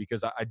my team,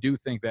 because I do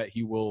think that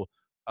he will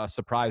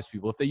surprise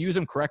people. If they use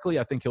him correctly,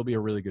 I think he'll be a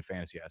really good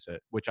fantasy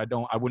asset, which I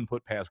wouldn't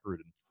put past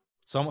Gruden.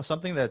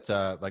 Something that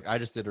like I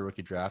just did a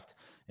rookie draft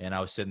and I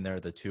was sitting there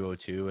at the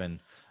 202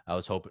 and I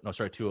was hoping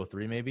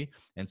 203 maybe,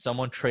 and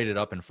someone traded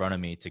up in front of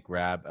me to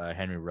grab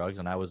Henry Ruggs,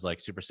 and I was like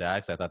super sad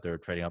because I thought they were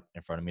trading up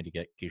in front of me to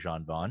get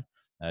Keyshawn Vaughn.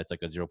 It's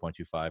like a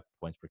 0.25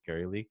 points per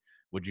carry league.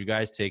 Would you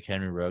guys take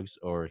Henry Ruggs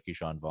or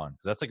Keyshawn Vaughn?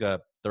 Because that's like a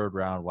 3rd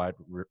round wide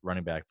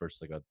running back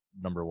versus like a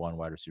number 1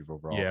 wide receiver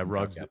overall. Yeah,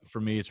 Ruggs. For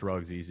me, it's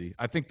Ruggs easy.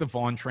 I think the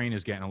Vaughn train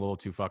is getting a little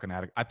too fucking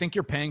addictive. I think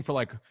you're paying for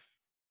like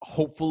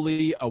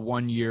hopefully a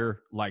 1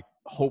 year like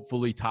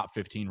hopefully top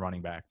 15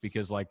 running back,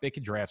 because like they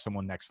could draft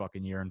someone next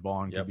fucking year and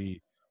Vaughn Yep.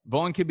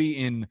 could be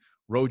in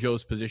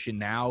Rojo's position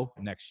now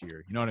next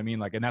year. You know what I mean?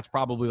 Like, and that's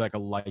probably like a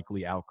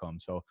likely outcome.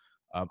 So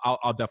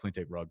I'll definitely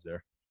take Ruggs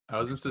there. I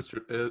was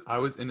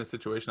in a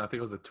situation, I think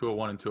it was a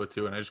 201 and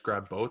 202, and I just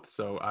grabbed both,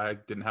 so I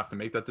didn't have to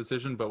make that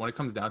decision. But when it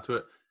comes down to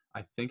it,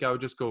 I think I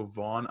would just go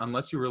Vaughn,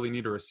 unless you really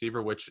need a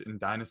receiver, which in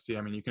Dynasty,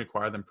 I mean, you can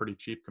acquire them pretty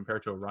cheap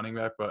compared to a running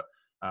back. But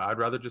I'd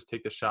rather just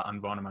take the shot on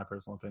Vaughn, in my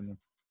personal opinion.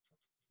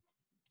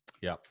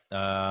 Yeah.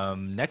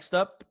 Next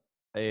up,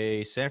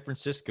 a San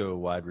Francisco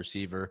wide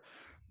receiver,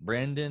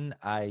 Brandon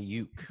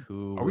Ayuk.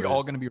 Who Are we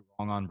all going to be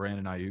wrong on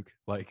Brandon Ayuk?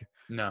 Like,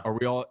 No. are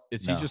we all?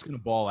 Is he No. just going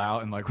to ball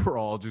out and like we're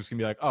all just going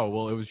to be like, oh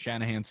well, it was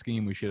Shanahan's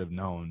scheme. We should have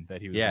known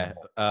that he was. Yeah.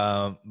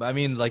 But I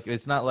mean, like,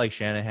 it's not like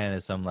Shanahan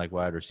is some like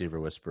wide receiver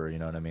whisperer. You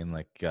know what I mean?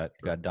 Like,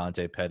 got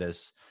Dante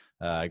Pettis,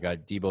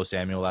 got Debo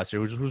Samuel last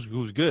year,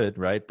 who's good,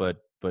 right? But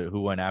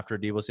who went after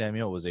Debo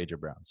Samuel was AJ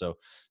Brown. So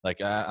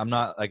like, I'm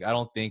not like, I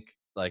don't think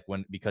like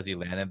because he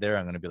landed there,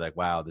 I'm going to be like,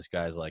 wow, this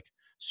guy's like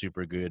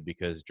super good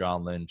because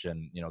John Lynch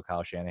and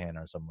Kyle Shanahan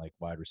are some like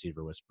wide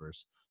receiver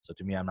whisperers. So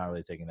to me, I'm not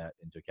really taking that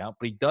into account.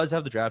 But he does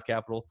have the draft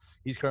capital.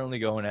 He's currently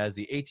going as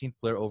the 18th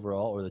player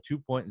overall, or the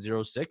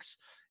 2.06.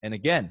 And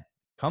again,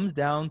 comes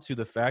down to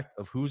the fact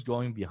of who's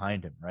going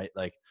behind him, right?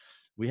 Like,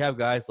 we have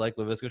guys like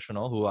Laviska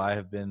Shenault, who I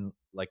have been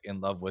like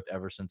in love with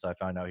ever since I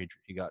found out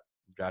he got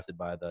drafted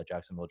by the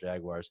Jacksonville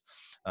Jaguars.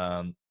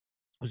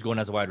 Who's going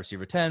as a wide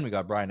receiver 10. We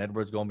got Brian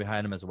Edwards going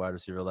behind him as a wide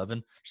receiver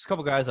 11. Just a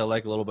couple guys I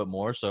like a little bit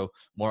more, so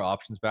more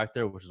options back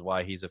there, which is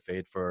why he's a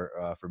fade for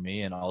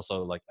me. And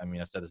also, like, I mean,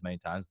 I've said this many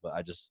times, but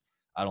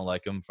I don't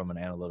like him from an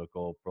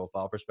analytical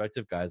profile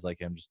perspective. Guys like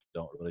him just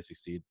don't really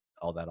succeed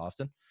all that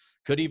often.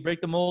 Could he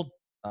break the mold?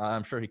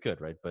 I'm sure he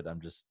could, right? But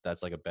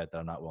that's like a bet that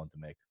I'm not willing to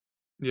make.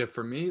 Yeah,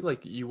 for me,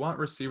 like, you want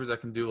receivers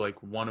that can do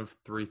like one of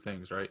three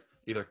things, right?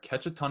 Either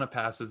catch a ton of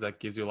passes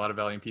that gives you a lot of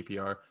value in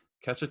PPR,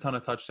 catch a ton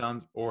of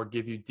touchdowns, or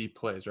give you deep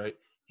plays, right?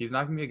 He's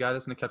not going to be a guy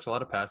that's going to catch a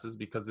lot of passes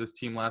because this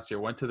team last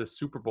year went to the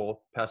Super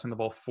Bowl passing the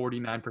ball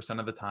 49%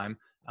 of the time.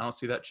 I don't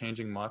see that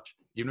changing much.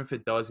 Even if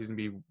it does, he's going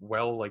to be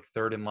well like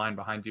third in line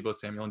behind Debo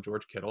Samuel and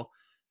George Kittle.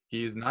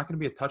 He's not going to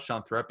be a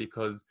touchdown threat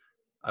because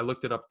I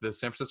looked it up. The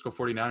San Francisco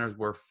 49ers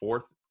were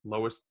fourth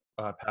lowest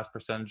pass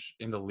percentage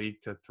in the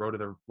league to throw to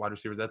their wide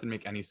receivers. That didn't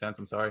make any sense.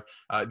 I'm sorry.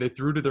 They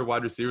threw to their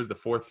wide receivers the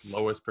fourth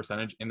lowest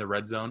percentage in the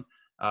red zone.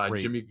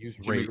 Jimmy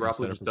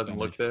Garoppolo just doesn't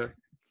look there.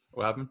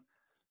 What happened?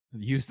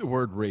 Use the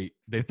word rate.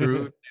 They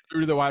threw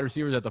to the wide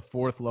receivers at the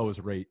fourth lowest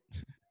rate.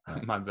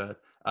 My bad.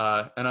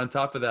 And on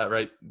top of that,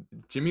 right,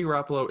 Jimmy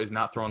Garoppolo is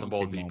not throwing the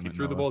ball deep. He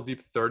threw the ball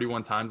deep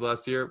 31 times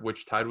last year,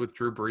 which tied with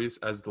Drew Brees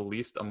as the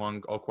least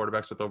among all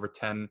quarterbacks with over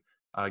 10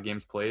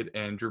 games played.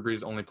 And Drew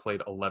Brees only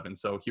played 11.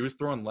 So he was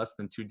throwing less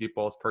than 2 deep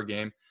balls per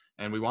game.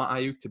 And we want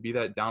Ayuk to be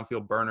that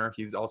downfield burner.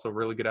 He's also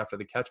really good after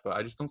the catch, but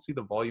I just don't see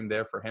the volume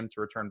there for him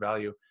to return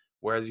value.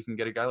 Whereas you can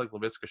get a guy like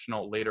Laviska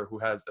Shenault later who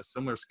has a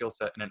similar skill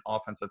set and an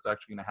offense that's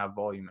actually going to have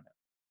volume in it.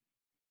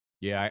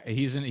 Yeah,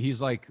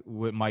 he's like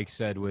what Mike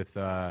said with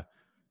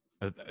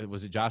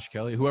was it Josh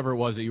Kelly? Whoever it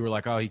was that you were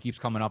like, oh, he keeps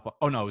coming up.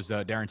 Oh no, it was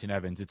Darrington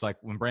Evans. It's like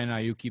when Brandon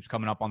Ayuk keeps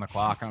coming up on the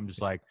clock, I'm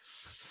just like,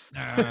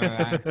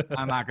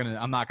 I'm not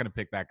gonna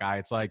pick that guy.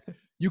 It's like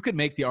you could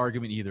make the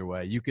argument either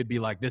way. You could be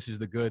like, this is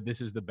the good,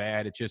 this is the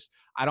bad. It's just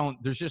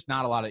there's just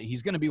not a lot of.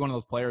 He's going to be one of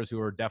those players who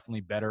are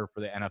definitely better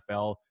for the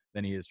NFL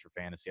than he is for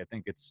fantasy. I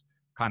think it's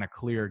kind of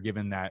clear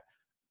given that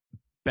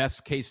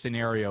best case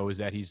scenario is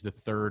that he's the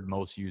third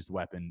most used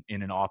weapon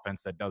in an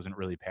offense that doesn't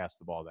really pass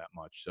the ball that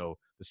much. So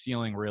the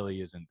ceiling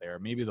really isn't there.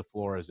 Maybe the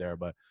floor is there,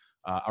 but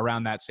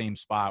around that same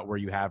spot where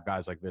you have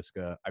guys like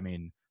Viska, I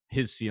mean,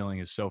 his ceiling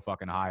is so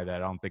fucking high that I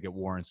don't think it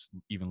warrants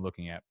even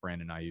looking at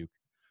Brandon Ayuk.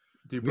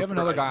 Do you we have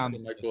another guy on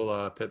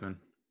Michael Pittman?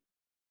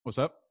 What's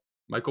up?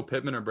 Michael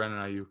Pittman or Brandon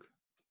Ayuk?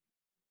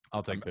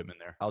 I'll take Pittman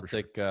there. I'll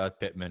take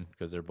Pittman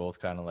because they're both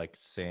kind of like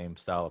same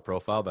style of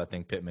profile, but I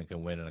think Pittman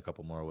can win in a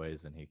couple more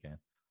ways than he can.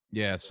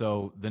 Yeah,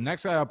 so the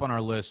next guy up on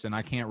our list, and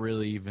I can't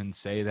really even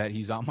say that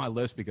he's on my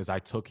list because I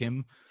took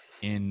him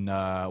in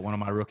one of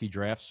my rookie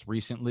drafts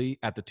recently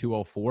at the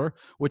 204,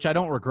 which I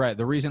don't regret.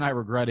 The reason I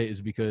regret it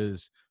is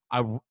because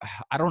I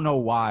don't know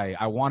why.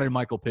 I wanted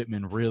Michael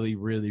Pittman really,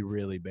 really,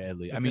 really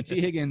badly. I mean,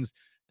 T. Higgins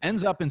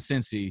ends up in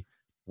Cincy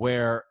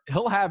where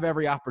he'll have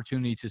every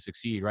opportunity to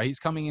succeed, right? He's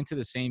coming into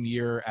the same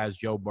year as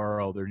Joe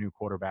Burrow, their new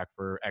quarterback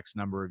for X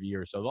number of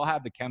years. So they'll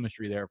have the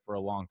chemistry there for a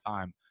long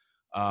time.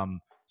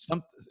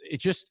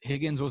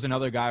 Higgins was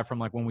another guy from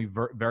like when we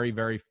very,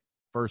 very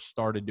first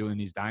started doing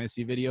these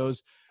dynasty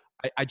videos.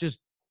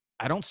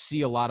 I don't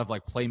see a lot of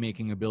like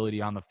playmaking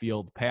ability on the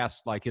field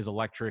past like his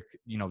electric,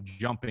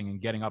 jumping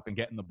and getting up and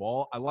getting the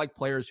ball. I like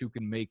players who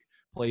can make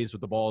plays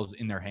with the balls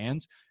in their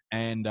hands.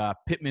 And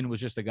Pittman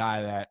was just a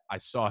guy that I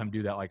saw him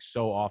do that like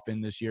so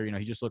often this year.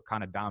 He just looked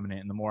kind of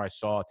dominant. And the more I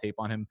saw tape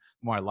on him,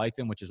 the more I liked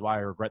him, which is why I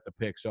regret the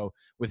pick. So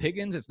with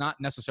Higgins, it's not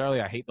necessarily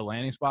I hate the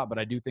landing spot, but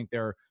I do think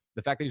the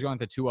fact that he's going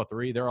to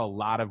 203, there are a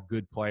lot of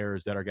good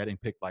players that are getting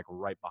picked like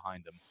right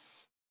behind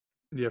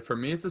him. Yeah, for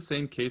me, it's the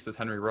same case as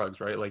Henry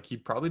Ruggs, right? Like he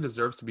probably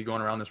deserves to be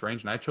going around this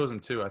range, and I chose him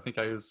too. I think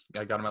I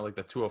got him at like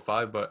the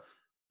 205, but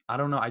I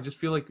don't know. I just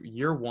feel like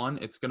year one,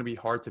 it's going to be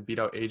hard to beat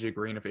out AJ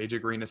Green if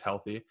AJ Green is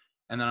healthy.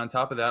 And then on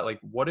top of that, like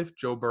what if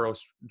Joe Burrow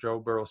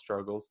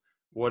struggles?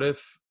 What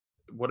if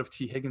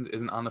T Higgins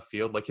isn't on the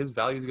field? Like his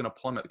value is going to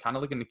plummet, kind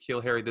of like a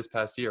N'Keal Harry this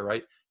past year,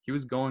 right? He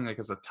was going like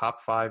as a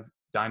top 5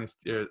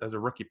 dynasty as a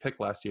rookie pick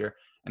last year,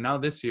 and now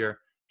this year,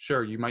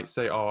 sure, you might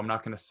say, oh, I'm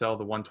not going to sell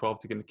the 112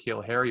 to get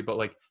N'Keal Harry, but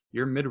like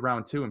you're mid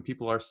round 2 and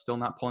people are still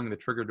not pulling the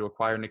trigger to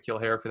acquire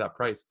N'Keal Harry for that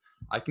price.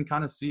 I can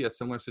kind of see a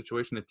similar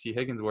situation to T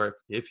Higgins where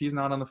if he's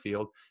not on the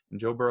field and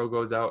Joe Burrow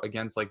goes out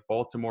against like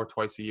Baltimore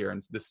twice a year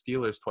and the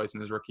Steelers twice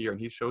in his rookie year and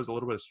he shows a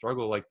little bit of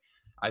struggle, like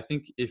I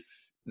think if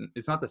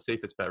it's not the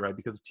safest bet, right?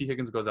 Because if T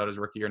Higgins goes out his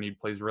rookie year and he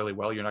plays really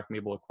well, you're not going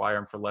to be able to acquire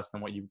him for less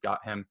than what you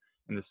got him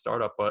in the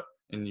startup, but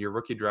in your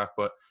rookie draft.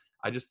 But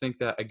I just think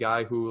that a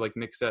guy who, like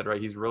Nick said,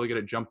 right, he's really good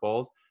at jump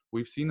balls.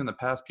 We've seen in the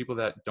past people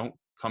that don't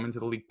come into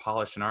the league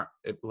polished and aren't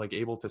like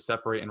able to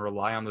separate and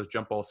rely on those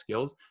jump ball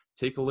skills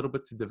take a little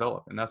bit to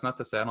develop. And that's not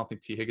to say I don't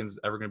think T Higgins is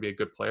ever going to be a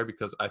good player,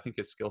 because I think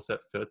his skill set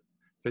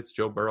fits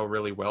Joe Burrow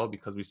really well,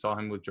 because we saw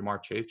him with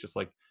Jamar Chase just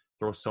like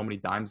throw so many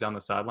dimes down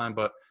the sideline.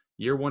 But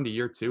year 1 to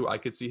year 2, I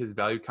could see his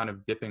value kind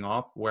of dipping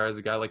off, whereas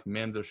a guy like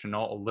Mims or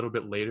Chenault a little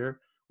bit later,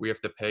 we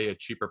have to pay a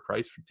cheaper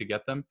price to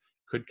get them,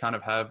 could kind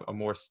of have a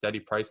more steady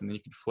price, and then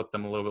you could flip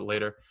them a little bit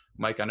later.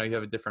 Mike, I know you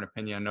have a different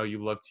opinion. I know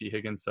you love T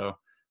Higgins, so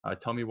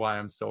tell me why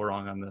I'm so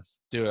wrong on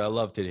this. Dude, I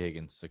love T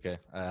Higgins. Okay,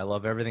 I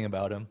love everything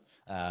about him.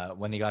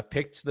 When he got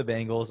picked to the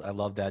Bengals, I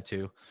love that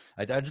too.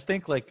 I just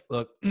think, like,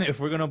 look, if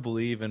we're gonna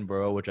believe in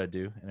Burrow, which I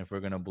do, and if we're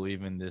gonna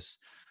believe in this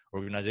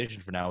organization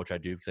for now, which I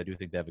do, because I do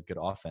think they have a good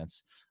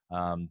offense,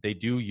 they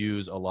do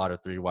use a lot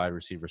of 3 wide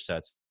receiver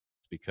sets.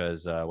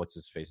 Because what's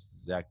his face?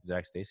 Zach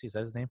Stacy, is that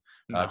his name?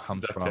 No,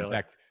 Comes Zach from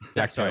Taylor.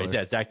 Zach Taylor.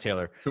 Yeah, Zach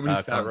Taylor. Too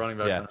many fat running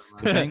backs. Yeah.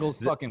 The Bengals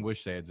fucking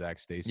wish they had Zach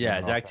Stacy.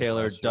 Yeah, Zach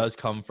Taylor does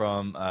come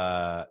from,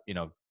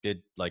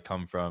 did like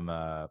come from,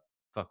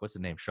 what's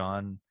his name?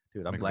 Sean.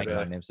 Dude, I'm blanking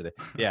on names today.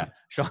 Yeah,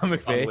 Sean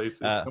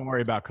McVay. Don't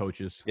worry about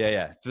coaches.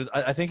 Yeah.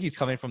 I think he's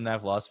coming from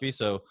that philosophy.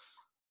 So,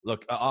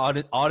 look,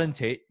 Auden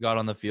Tate got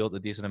on the field a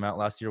decent amount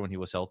last year when he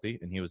was healthy,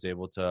 and he was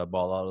able to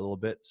ball out a little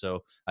bit.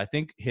 So I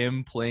think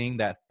him playing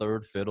that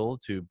third fiddle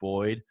to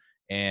Boyd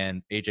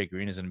and AJ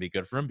Green is going to be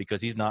good for him,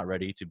 because he's not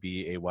ready to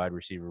be a wide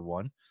receiver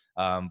 1.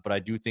 But I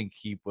do think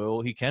he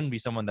can be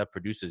someone that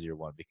produces year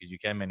 1, because you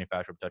can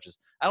manufacture touches.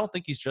 I don't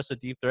think he's just a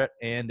deep threat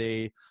and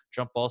a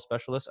jump ball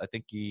specialist. I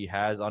think he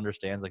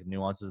understands like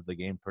nuances of the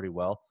game pretty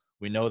well.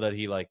 We know that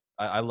he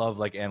I love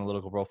like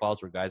analytical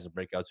profiles where guys that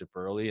break out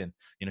super early, and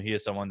he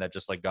is someone that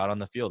just like got on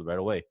the field right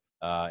away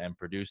and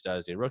produced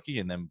as a rookie,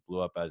 and then blew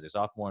up as a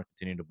sophomore and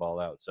continued to ball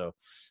out. So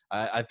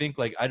I think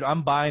like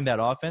I'm buying that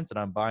offense, and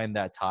I'm buying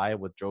that tie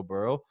with Joe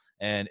Burrow.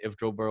 And if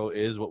Joe Burrow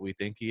is what we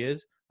think he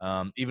is,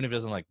 even if he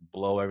doesn't like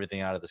blow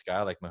everything out of the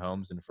sky like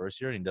Mahomes in the first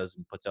year, and he does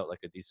puts out like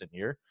a decent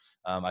year,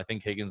 I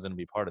think Higgins is going to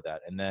be part of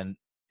that. And then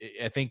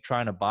I think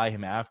trying to buy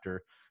him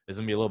after is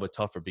going to be a little bit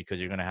tougher, because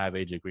you're going to have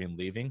AJ Green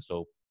leaving.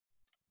 So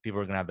people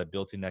are going to have that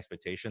built-in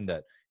expectation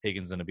that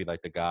Higgins is going to be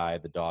like the guy,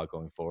 the dog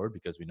going forward,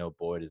 because we know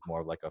Boyd is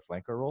more of like a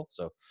flanker role.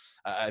 So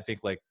I think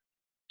like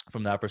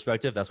from that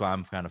perspective, that's why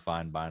I'm kind of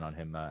fine buying on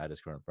him at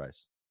his current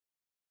price.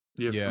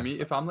 Yeah, for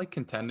me, if I'm like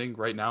contending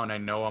right now, and I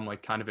know I'm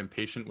like kind of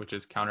impatient, which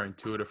is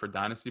counterintuitive for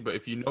Dynasty, but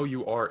if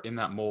you are in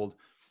that mold,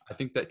 I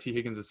think that T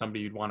Higgins is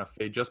somebody you'd want to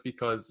fade, just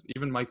because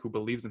even Mike, who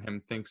believes in him,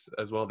 thinks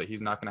as well that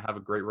he's not going to have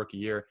a great rookie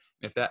year.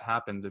 And if that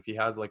happens, if he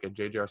has like a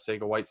JJ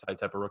Arcega-Whiteside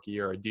type of rookie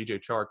year, or a DJ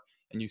Chark,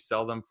 and you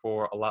sell them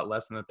for a lot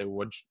less than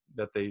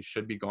that they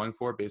should be going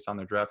for based on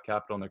their draft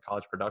capital and their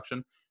college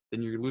production,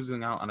 then you're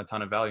losing out on a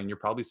ton of value, and you're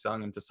probably selling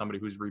them to somebody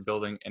who's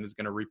rebuilding and is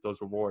going to reap those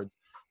rewards.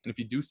 And if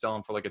you do sell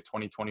them for like a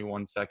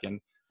 2021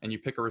 second, and you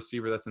pick a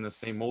receiver that's in the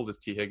same mold as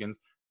T Higgins,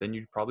 then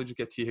you'd probably just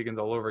get T Higgins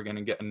all over again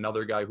and get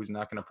another guy who's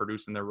not going to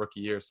produce in their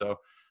rookie year. So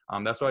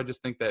that's why I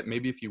just think that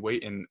maybe if you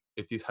wait, and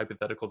if these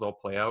hypotheticals all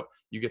play out,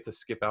 you get to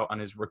skip out on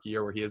his rookie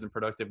year where he isn't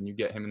productive, and you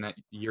get him in that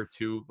year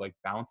 2 like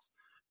bounce.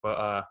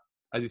 But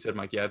as you said,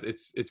 Mike, yeah,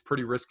 it's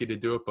pretty risky to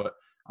do it, but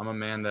I'm a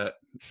man that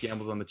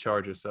gambles on the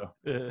Chargers, so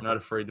I'm not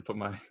afraid to put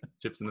my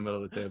chips in the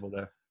middle of the table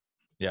there.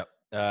 Yep.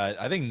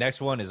 I think next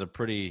one is a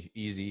pretty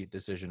easy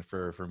decision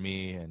for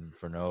me and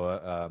for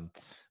Noah,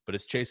 but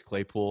it's Chase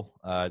Claypool.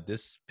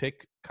 This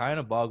pick kind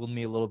of boggled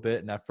me a little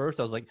bit, and at first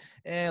I was like,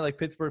 like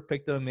Pittsburgh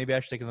picked him, maybe I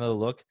should take another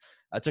look.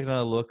 I took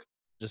another look.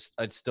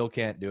 I still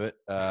can't do it.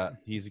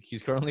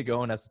 He's currently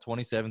going as the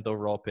 27th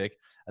overall pick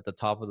at the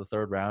top of the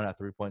 3rd round at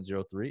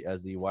 3.03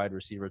 as the wide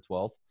receiver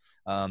 12.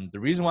 The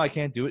reason why I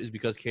can't do it is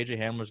because KJ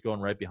Hamler's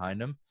going right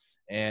behind him.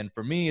 And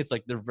for me, it's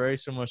like they're very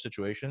similar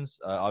situations.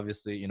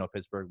 Obviously,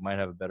 Pittsburgh might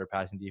have a better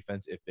passing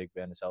defense if Big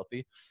Ben is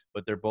healthy,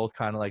 but they're both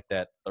kind of like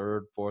that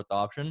 3rd, 4th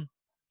option.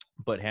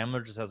 But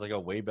Hamler just has like a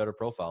way better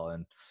profile.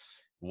 And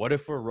what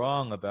if we're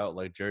wrong about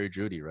like Jerry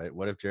Jeudy, right?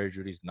 What if Jerry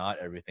Jeudy's not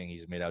everything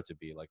he's made out to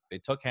be? Like they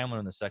took Hamler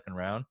in the 2nd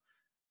round.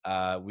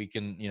 we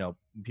can,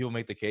 people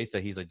make the case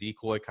that he's a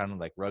decoy, kind of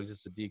like Ruggs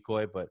is a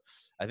decoy. But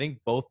I think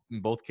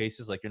in both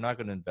cases, like, you're not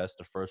going to invest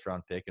a first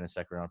round pick and a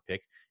second round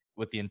pick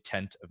with the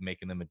intent of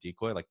making them a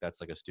decoy. Like, that's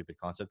like a stupid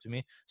concept to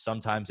me.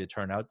 Sometimes they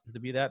turn out to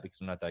be that because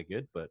they're not that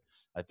good. But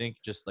I think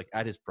just like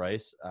at his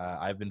price,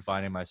 I've been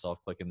finding myself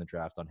clicking the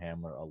draft on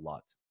Hamler a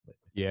lot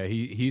lately. Yeah,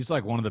 he's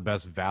like one of the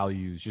best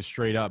values, just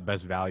straight up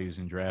best values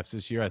in drafts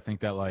this year. I think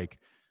that like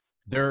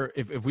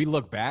if we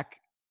look back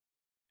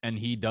and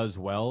he does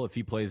well, if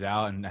he plays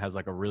out and has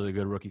like a really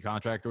good rookie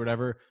contract or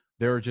whatever,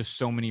 there are just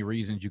so many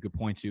reasons you could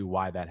point to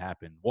why that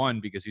happened. One,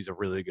 because he's a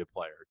really good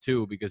player.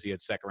 Two, because he had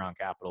second round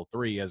capital.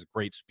 Three, he has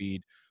great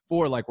speed.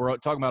 Four, like, we're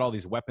talking about all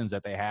these weapons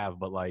that they have,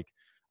 but like,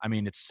 I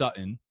mean, it's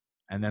Sutton,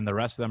 and then the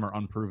rest of them are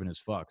unproven as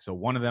fuck. So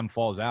one of them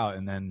falls out,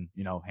 and then,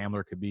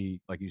 Hamler could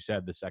be, like you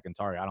said, the second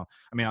target.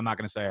 I'm not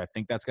going to say I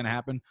think that's going to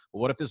happen, but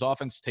what if this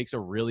offense takes a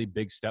really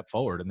big step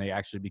forward and they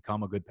actually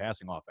become a good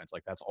passing offense?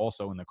 Like, that's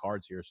also in the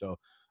cards here. So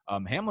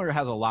Hamler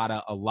has a lot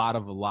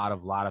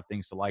of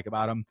things to like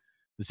about him.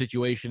 The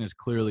situation is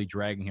clearly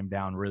dragging him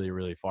down really,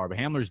 really far, but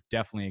Hamler's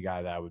definitely a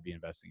guy that I would be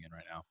investing in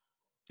right now.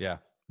 Yeah.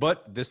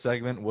 But this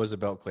segment was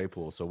about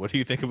Claypool. So what do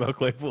you think about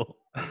Claypool?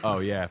 Oh,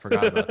 yeah. I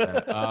forgot about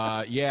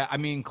that. Yeah, I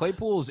mean,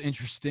 Claypool is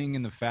interesting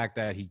in the fact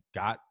that he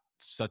got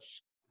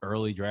such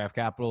early draft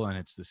capital, and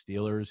it's the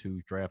Steelers who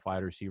draft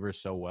wide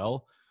receivers so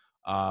well.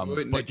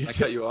 Wait, Nick, can I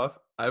cut you off?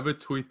 I have a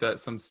tweet that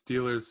some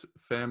Steelers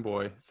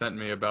fanboy sent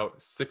me about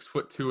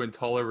 6'2" and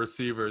taller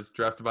receivers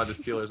drafted by the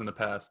Steelers in the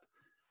past.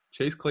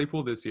 Chase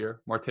Claypool this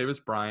year,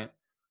 Martavis Bryant,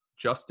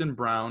 Justin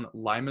Brown,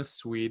 Limas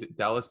Swede,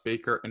 Dallas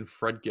Baker, and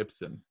Fred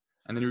Gibson.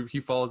 And then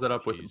he follows that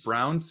up with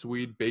Brown,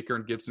 Swede, Baker,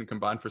 and Gibson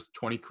combined for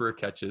 20 career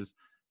catches.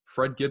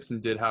 Fred Gibson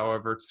did,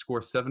 however,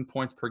 score 7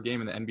 points per game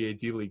in the NBA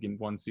D-League in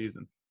one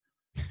season.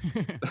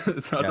 So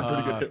that's a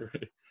pretty good hit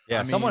rate.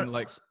 Yeah,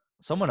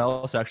 someone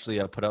else actually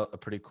put out a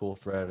pretty cool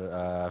thread.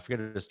 I forget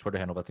his Twitter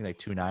handle, but I think like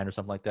 29 or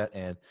something like that.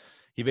 And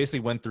he basically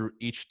went through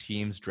each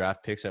team's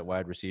draft picks at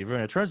wide receiver.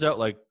 And it turns out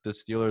like the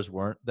Steelers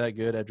weren't that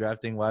good at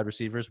drafting wide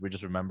receivers. We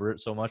just remember it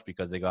so much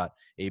because they got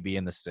AB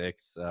in the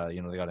sixth. They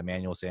got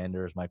Emmanuel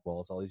Sanders, Mike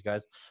Wallace, all these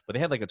guys. But they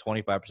had like a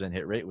 25%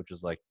 hit rate, which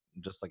is like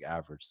just like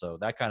average. So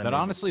that kind of that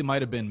honestly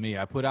might have been me.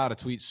 I put out a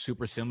tweet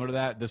super similar to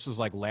that. This was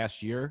like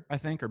last year, I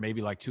think, or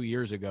maybe like 2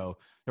 years ago.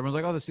 Everyone's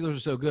like, "Oh, the Steelers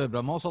are so good," but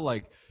I'm also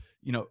like,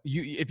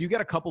 if you get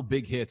a couple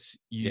big hits,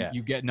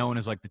 you get known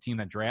as like the team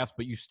that drafts,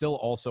 but you still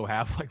also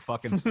have like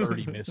fucking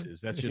 30 misses.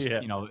 That's just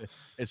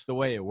it's the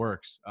way it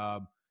works.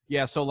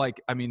 So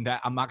like, I mean, that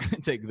I'm not gonna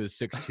take the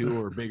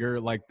 6'2" or bigger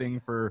like thing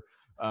for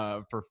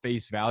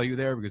face value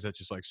there because that's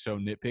just like so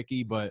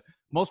nitpicky. But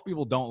most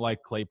people don't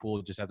like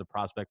Claypool just as a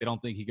prospect. They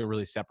don't think he could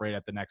really separate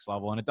at the next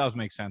level, and it does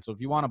make sense. So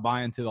if you want to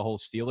buy into the whole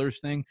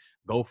Steelers thing,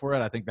 go for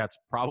it. I think that's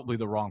probably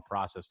the wrong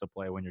process to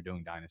play when you're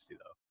doing dynasty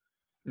though.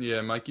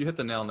 Yeah, Mike, you hit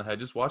the nail on the head.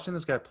 Just watching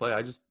this guy play,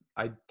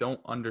 I don't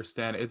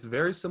understand. It's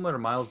very similar to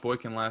Miles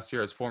Boykin last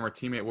year, his former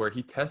teammate, where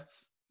he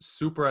tests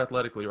super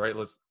athletically, right?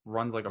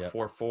 Runs like a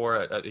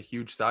 4.4 at a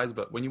huge size.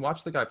 But when you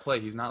watch the guy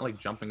play, he's not like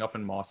jumping up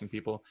and mossing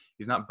people.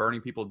 He's not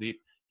burning people deep.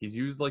 He's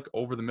used like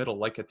over the middle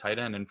like a tight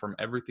end. And from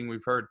everything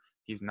we've heard,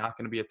 he's not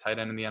going to be a tight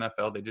end in the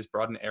NFL. They just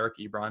brought in Eric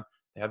Ebron.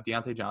 They have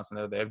Deontay Johnson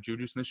there. They have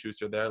Juju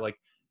Smith-Schuster there. Like,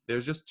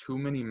 there's just too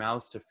many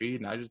mouths to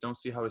feed. And I just don't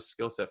see how his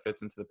skill set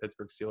fits into the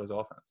Pittsburgh Steelers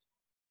offense.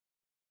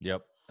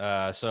 Yep.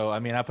 So I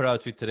mean, I put out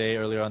a tweet today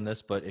earlier on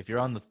this, but if you're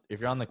on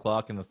the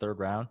clock in the third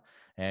round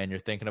and you're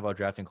thinking about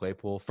drafting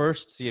Claypool,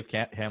 first see if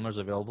Hamler's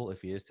available.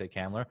 If he is, take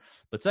Hamler.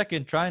 But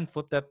second, try and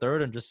flip that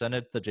third and just send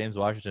it to the James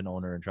Washington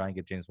owner and try and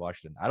get James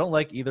Washington. I don't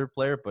like either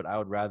player, but I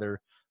would rather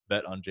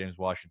bet on James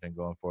Washington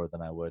going forward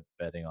than I would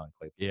betting on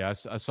Claypool. Yeah,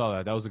 I saw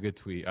that. That was a good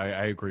tweet.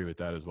 I agree with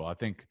that as well. I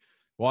think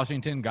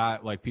Washington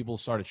got like people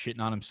started shitting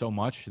on him so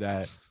much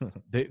that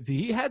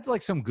he had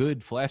like some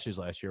good flashes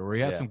last year where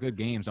he had some good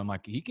games. I'm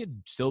like, he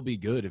could still be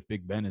good if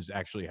Big Ben is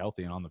actually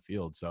healthy and on the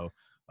field. So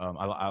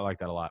I like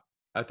that a lot.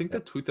 I think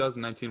the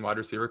 2019 wide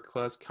receiver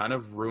class kind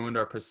of ruined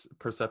our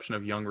perception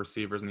of young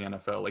receivers in the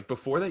NFL. Like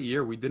before that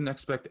year, we didn't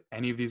expect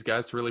any of these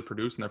guys to really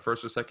produce in their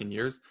first or second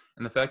years.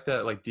 And the fact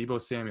that like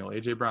Deebo Samuel,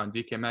 AJ Brown,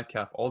 DK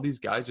Metcalf, all these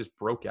guys just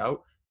broke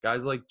out.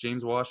 Guys like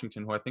James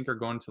Washington, who I think are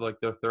going to like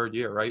their third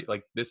year, right?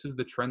 Like this is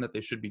the trend that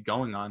they should be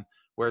going on.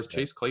 Whereas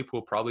Chase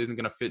Claypool probably isn't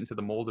going to fit into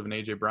the mold of an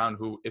AJ Brown,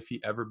 who, if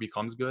he ever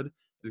becomes good,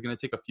 is going to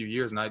take a few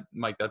years. And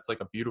Mike, that's like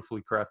a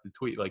beautifully crafted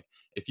tweet. Like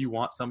if you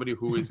want somebody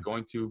who is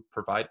going to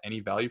provide any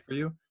value for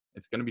you,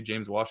 it's going to be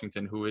James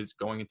Washington, who is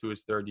going into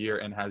his third year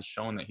and has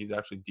shown that he's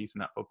actually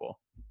decent at football.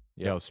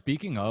 Yeah.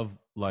 Speaking of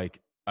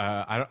like,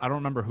 I don't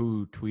remember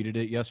who tweeted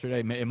it yesterday.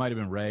 It might have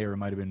been Ray or it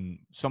might have been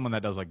someone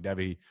that does like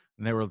Debbie.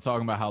 And they were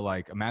talking about how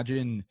like,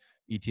 imagine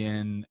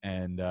Etienne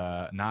and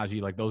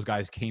Najee, like those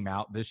guys came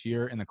out this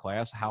year in the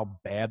class, how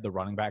bad the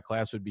running back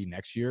class would be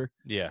next year.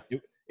 Yeah.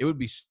 It would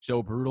be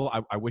so brutal.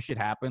 I wish it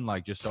happened,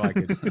 like just so I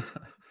could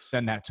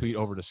send that tweet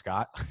over to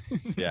Scott.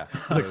 Yeah.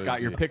 Like,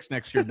 Scott, your picks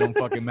next year don't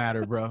fucking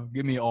matter, bro.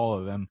 Give me all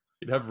of them.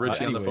 You'd have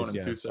Richie on the phone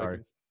in 2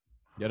 seconds.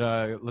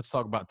 Let's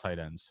talk about tight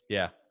ends.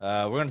 Yeah,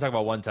 we're going to talk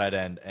about one tight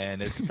end,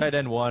 and it's tight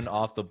end one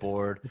off the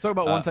board. We'll talk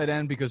about one tight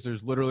end because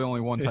there's literally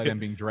only one tight end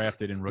being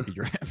drafted in rookie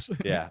drafts.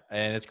 Yeah,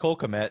 and it's Cole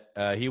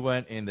Kmet. He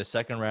went in the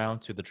second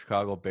round to the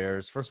Chicago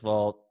Bears. First of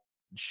all,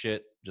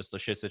 just a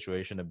shit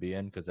situation to be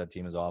in because that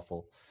team is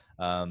awful.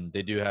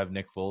 They do have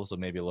Nick Foles, so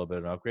maybe a little bit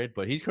of an upgrade,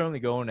 but he's currently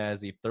going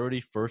as the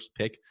 31st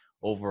pick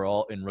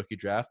overall in rookie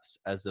drafts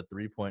as the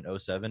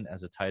 3.07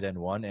 as a tight end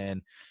one.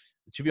 And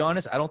to be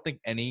honest, I don't think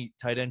any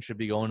tight end should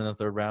be going in the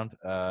third round.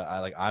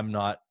 I'm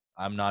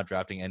not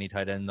drafting any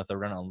tight end in the third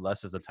round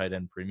unless it's a tight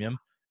end premium,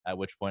 at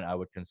which point I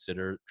would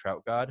consider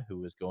Trout God,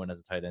 who is going as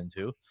a tight end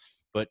too.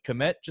 But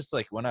Kmet, just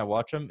like when I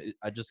watch him,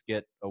 I just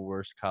get a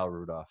worse Kyle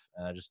Rudolph,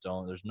 and I just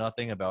don't. There's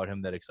nothing about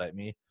him that excites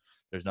me.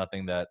 There's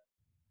nothing that,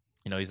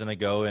 he's gonna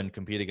go and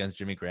compete against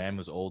Jimmy Graham,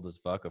 who's old as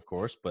fuck, of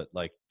course, but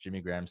like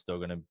Jimmy Graham's still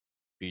gonna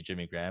be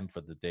Jimmy Graham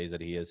for the days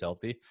that he is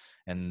healthy.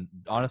 And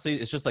honestly,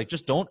 it's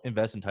just don't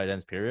invest in tight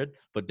ends, period.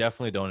 But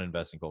definitely don't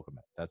invest in Cole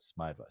Kmet. That's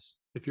my advice.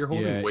 If you're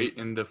holding weight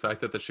in the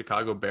fact that the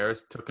Chicago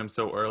Bears took him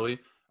so early,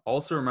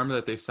 also remember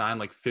that they signed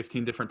like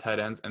 15 different tight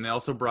ends, and they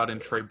also brought in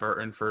Trey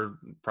Burton for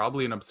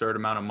probably an absurd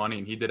amount of money,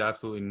 and he did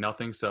absolutely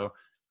nothing. So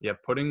yeah,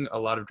 putting a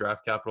lot of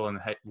draft capital and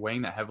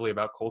weighing that heavily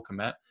about Cole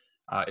Kmet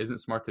isn't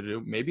smart to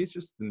do. Maybe it's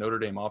just the Notre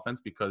Dame offense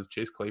because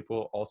Chase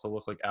Claypool also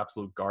looked like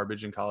absolute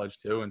garbage in college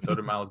too, and so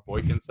did Miles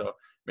Boykin. So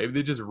maybe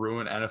they just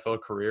ruin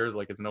NFL careers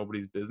like it's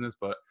nobody's business.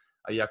 But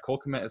yeah, Cole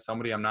Kmet is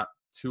somebody I'm not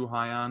too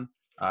high on.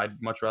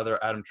 I'd much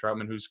rather Adam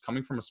Troutman, who's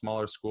coming from a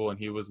smaller school and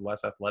he was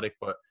less athletic,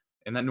 but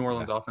in that New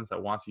Orleans offense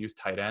that wants to use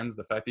tight ends,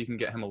 the fact that you can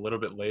get him a little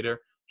bit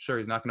later, sure,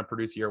 he's not going to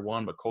produce year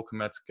one, but Cole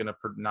Kmet's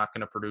not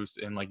going to produce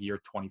in like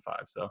year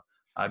 25. So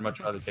I'd much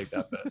rather take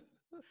that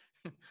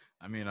bet.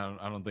 I mean,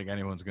 I don't think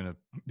anyone's going to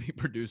be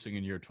producing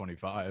in year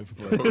 25.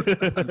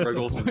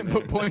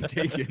 But point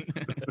taken.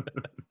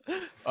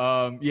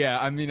 Yeah,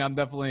 I mean, I'm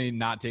definitely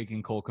not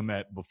taking Cole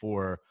Kmet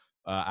before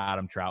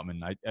Adam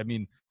Troutman. I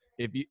mean,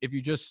 if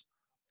you just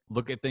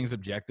look at things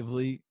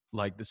objectively,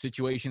 like the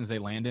situations they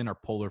land in are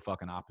polar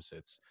fucking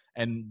opposites.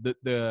 And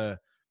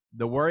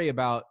the worry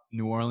about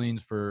New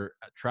Orleans for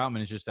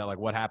Troutman is just that, like,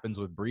 what happens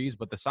with Breeze.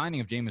 But the signing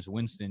of Jameis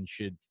Winston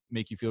should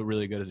make you feel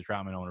really good as a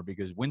Troutman owner,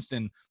 because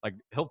Winston, like,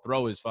 he'll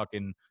throw his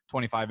fucking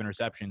 25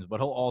 interceptions,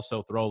 but he'll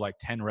also throw like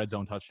 10 red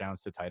zone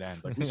touchdowns to tight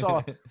ends. Like we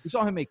saw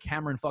him make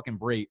Cameron fucking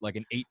Brate like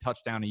an 8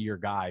 touchdown a year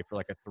guy for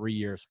like a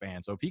 3-year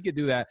span. So if he could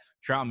do that,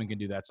 Troutman can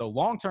do that. So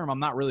long term, I'm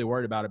not really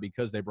worried about it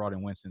because they brought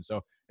in Winston.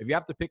 So if you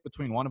have to pick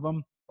between one of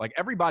them, like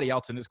everybody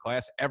else in this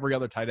class, every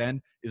other tight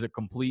end is a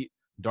complete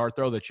dart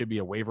throw that should be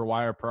a waiver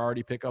wire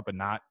priority pickup and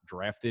not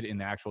drafted in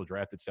the actual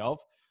draft itself.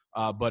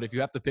 But if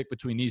you have to pick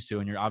between these two,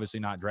 and you're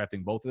obviously not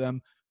drafting both of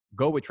them,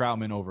 go with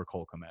Troutman over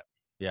Cole Kmet.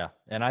 Yeah,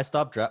 and I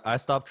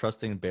stopped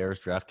trusting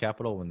Bears draft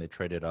capital when they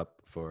traded up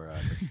for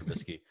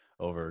Trubisky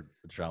over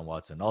Deshaun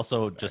Watson.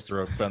 Also, just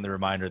a friendly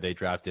reminder, they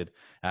drafted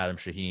Adam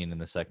Shaheen in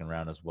the second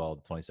round as well,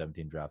 the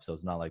 2017 draft. So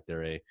it's not like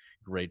they're a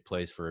great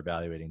place for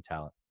evaluating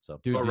talent. So,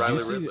 dude,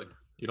 Riley Ridley.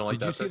 You don't like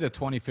Did you see the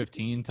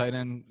 2015 tight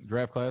end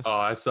draft class? Oh,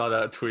 I saw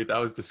that tweet. That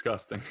was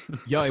disgusting.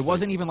 Yo, it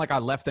wasn't even like I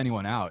left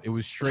anyone out. It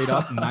was straight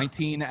up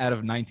 19 out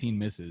of 19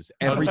 misses.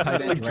 Every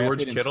tight end like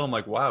George Kittle. I'm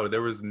like, wow,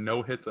 there was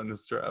no hits on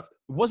this draft.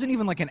 It wasn't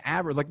even like an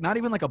average, like not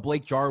even like a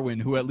Blake Jarwin,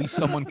 who at least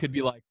someone could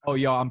be like, oh,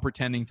 yo, I'm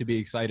pretending to be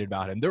excited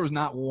about him. There was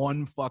not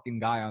one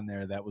fucking guy on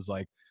there that was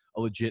like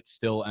a legit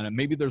still. And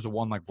maybe there's a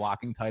one like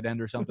blocking tight end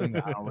or something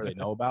that I don't really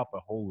know about, but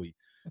holy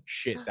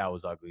shit, that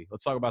was ugly.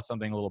 Let's talk about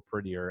something a little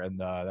prettier. And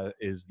that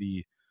is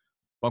the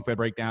Bunk Bed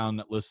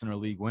Breakdown Listener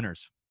League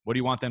winners. What do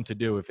you want them to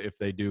do if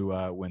they do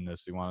win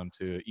this? Do you want them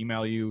to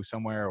email you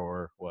somewhere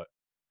or what?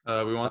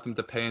 We want them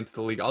to pay into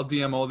the league. I'll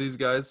DM all these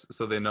guys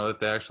so they know that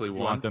they actually won.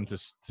 You want them to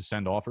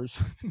send offers?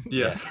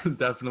 Yes,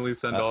 definitely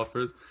send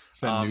offers.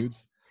 Send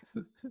nudes?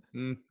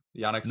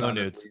 Yannick's no on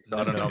nudes. So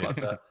I don't know about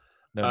that.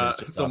 No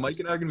nudes, so Mike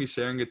and I are going to be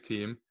sharing a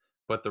team.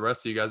 But the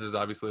rest of you guys, there's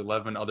obviously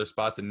 11 other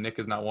spots, and Nick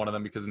is not one of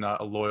them because he's not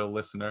a loyal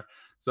listener.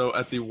 So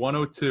at the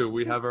 102,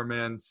 we have our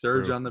man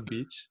Serge on the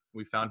beach.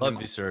 We found him.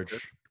 Love you,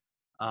 Serge.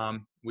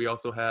 We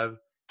also have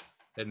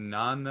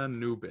Inanna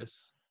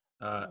Nubis,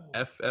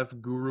 FF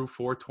Guru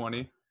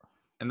 420.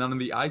 And then on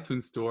the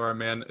iTunes store, our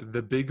man,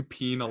 The Big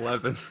Peen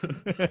 11.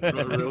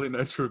 A really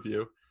nice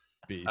review.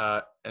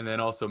 And then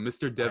also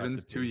Mr.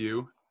 Devins to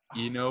you,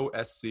 Eno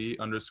SC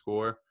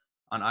 _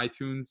 on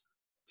iTunes,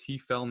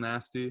 T-Fell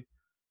Nasty.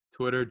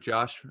 Twitter,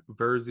 Josh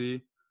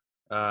Verzi,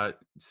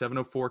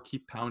 704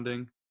 Keep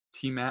Pounding,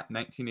 T-Matt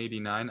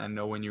 1989, I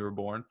know when you were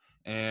born,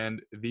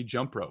 and The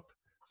Jump Rope.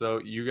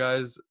 So you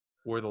guys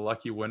were the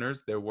lucky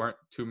winners. There weren't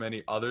too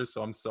many others,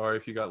 so I'm sorry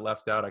if you got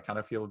left out. I kind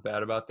of feel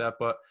bad about that,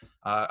 but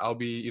I'll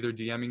be either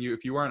DMing you.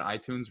 If you are on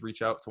iTunes,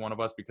 reach out to one of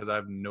us because I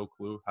have no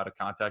clue how to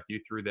contact you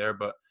through there,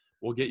 but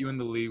we'll get you in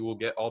the league. We'll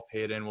get all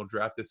paid in. We'll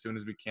draft as soon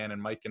as we can, and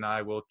Mike and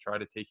I will try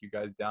to take you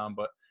guys down,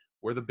 but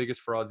we're the biggest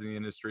frauds in the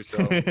industry, so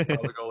we'll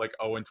probably go like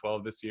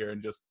 0-12 this year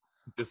and just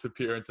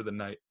disappear into the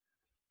night.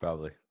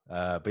 Probably.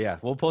 But yeah,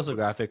 we'll post a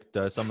graphic.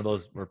 Some of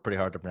those were pretty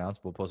hard to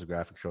pronounce. We'll post a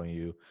graphic showing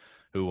you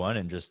who won,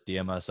 and just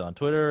DM us on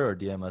Twitter or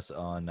DM us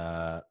on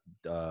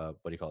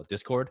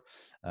Discord,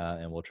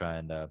 and we'll try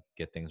and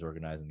get things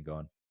organized and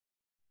going.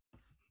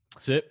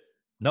 That's it.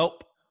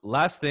 Nope.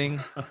 Last thing.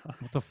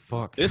 What the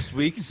fuck? This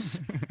week's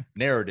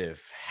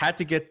narrative. Had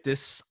to get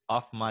this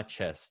off my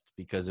chest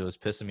because it was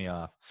pissing me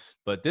off.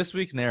 But this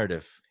week's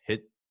narrative.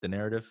 Hit the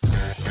narrative.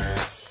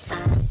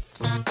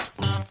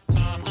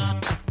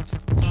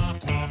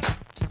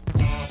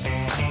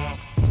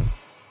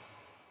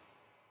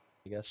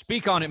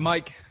 Speak on it,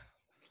 Mike.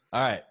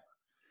 All right.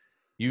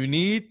 You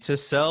need to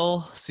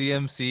sell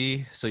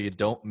CMC so you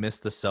don't miss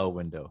the sell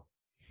window.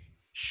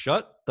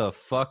 Shut the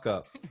fuck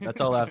up. That's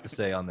all I have to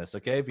say on this,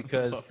 okay?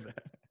 Because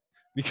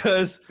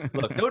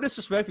look, no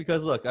disrespect.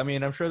 Because look, I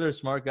mean, I'm sure there's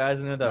smart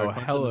guys in there that are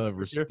hella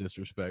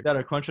disrespect that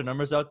are crunching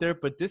numbers out there.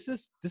 But this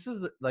is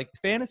like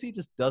fantasy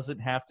just doesn't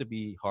have to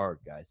be hard,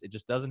 guys. It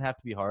just doesn't have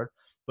to be hard.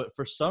 But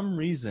for some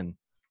reason,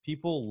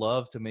 people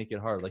love to make it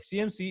hard. Like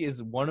CMC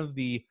is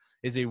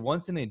a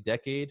once in a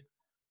decade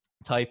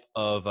type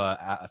of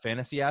a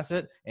fantasy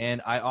asset,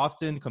 and I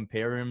often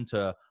compare him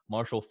to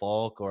Marshall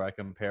Faulk, or I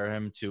compare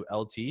him to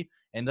LT,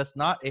 and that's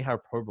not a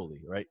hyperbole,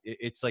 right?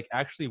 It's like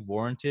actually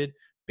warranted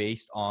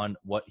based on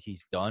what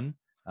he's done.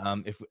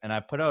 And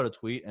I put out a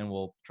tweet, and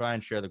we'll try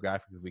and share the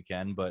graphic if we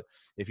can, but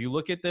if you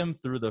look at them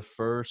through the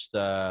first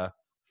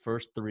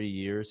 3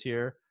 years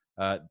here,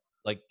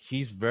 like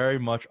he's very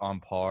much on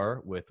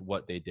par with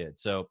what they did.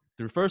 So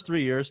through first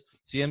 3 years,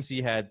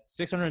 CMC had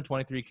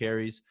 623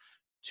 carries,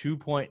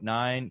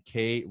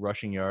 2.9K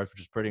rushing yards,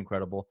 which is pretty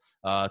incredible.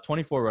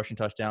 24 rushing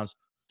touchdowns,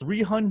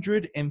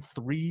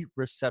 303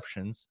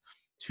 receptions,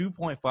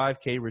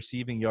 2.5K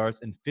receiving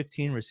yards, and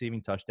 15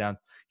 receiving touchdowns.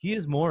 He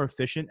is more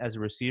efficient as a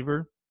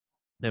receiver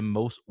than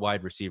most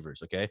wide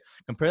receivers, okay?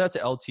 Compare that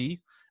to LT.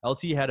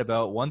 LT had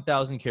about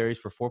 1,000 carries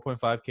for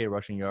 4.5K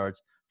rushing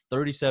yards,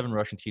 37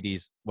 rushing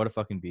TDs. What a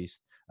fucking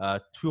beast.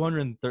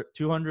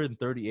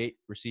 238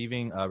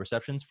 receiving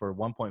receptions for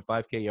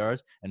 1.5K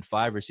yards and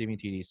 5 receiving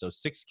TDs. So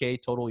 6K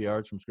total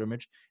yards from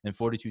scrimmage and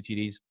 42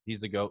 TDs.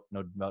 He's the GOAT.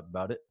 No doubt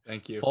about it.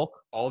 Thank you.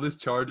 Falk. All this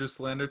Chargers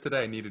slander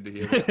today, I needed to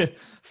hear that.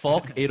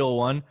 Falk,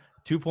 801.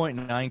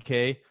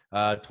 2.9K,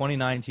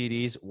 29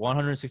 TDs,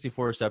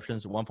 164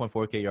 receptions,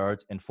 1.4K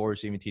yards, and 4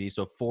 receiving TDs.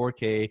 So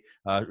 4K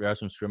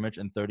yards from scrimmage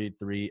and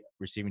 33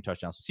 receiving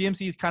touchdowns. So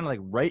CMC is kind of like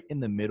right in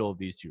the middle of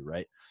these two,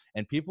 right?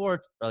 And people are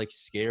like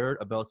scared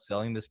about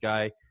selling this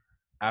guy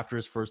after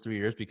his first 3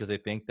 years because they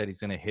think that he's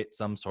going to hit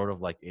some sort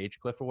of like age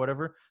cliff or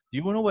whatever. Do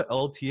you want to know what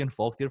LT and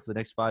Falk did for the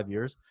next 5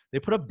 years? They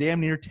put up damn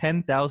near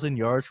 10,000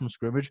 yards from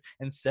scrimmage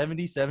and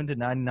 77 to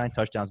 99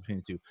 touchdowns between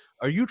the two.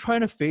 Are you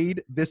trying to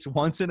fade this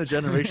once in a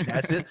generation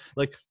asset?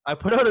 Like, I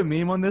put out a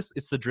meme on this.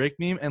 It's the Drake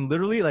meme. And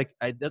literally, like,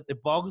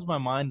 it boggles my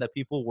mind that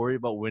people worry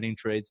about winning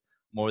trades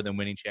more than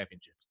winning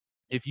championships.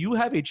 If you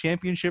have a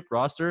championship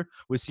roster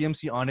with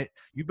CMC on it,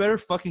 you better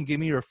fucking give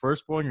me your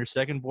firstborn, your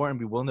secondborn, and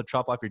be willing to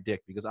chop off your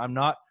dick because I'm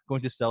not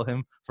going to sell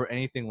him for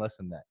anything less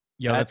than that.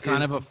 Yeah, that's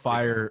kind of a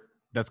fire.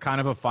 That's kind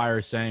of a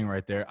fire saying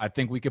right there. I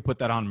think we could put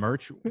that on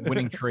merch.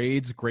 Winning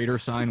trades, greater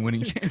sign,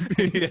 winning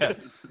champions. Yeah,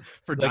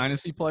 for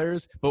dynasty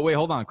players. But wait,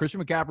 hold on. Christian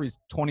McCaffrey's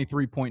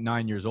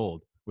 23.9 years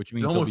old, which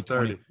means almost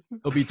 30.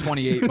 He'll be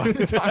 28 by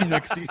the time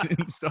next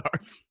season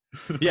starts.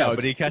 Yeah,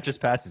 but he catches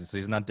passes, so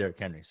he's not Derrick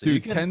Henry. So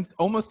dude,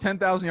 almost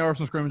 10,000 yards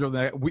from scrimmage over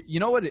there.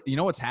 You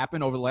know what's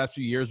happened over the last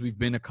few years? We've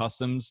been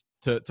accustomed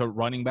to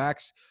running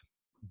backs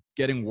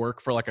getting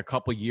work for like a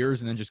couple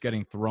years and then just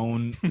getting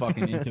thrown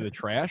fucking into the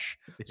trash.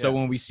 Yeah. So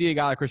when we see a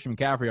guy like Christian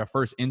McCaffrey, our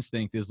first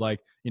instinct is like,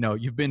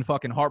 you've been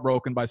fucking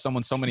heartbroken by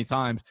someone so many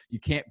times, you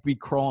can't be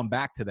crawling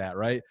back to that,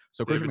 right?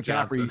 So Christian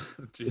McCaffrey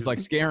is like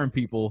scaring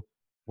people.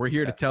 We're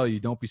here to tell you,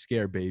 don't be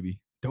scared, baby.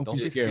 Don't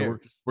be scared.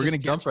 We're going to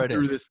jump right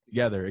through this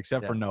together,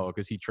 except for Noah,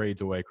 because he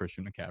trades away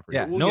Christian McCaffrey.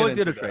 Yeah, Noah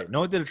did a trade.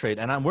 Noah did a trade.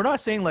 And we're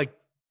not saying like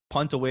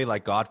punt away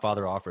like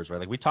Godfather offers, right?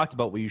 Like we talked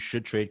about what you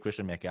should trade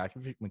Christian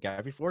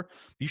McCaffrey for.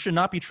 You should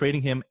not be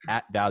trading him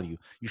at value.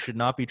 You should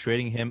not be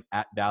trading him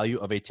at value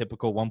of a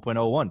typical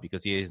 1.01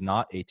 because he is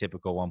not a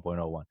typical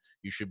 1.01.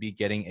 You should be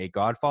getting a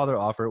Godfather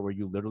offer where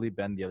you literally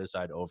bend the other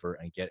side over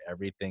and get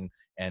everything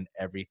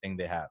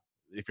they have.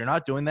 If you're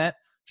not doing that,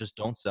 just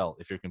don't sell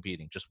if you're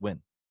competing. Just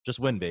win. Just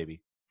win,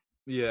 baby.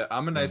 Yeah,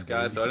 I'm a nice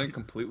guy, so I didn't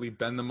completely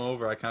bend them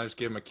over. I kind of just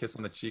gave him a kiss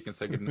on the cheek and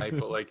said goodnight.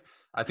 But, like,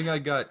 I think I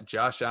got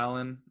Josh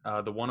Allen,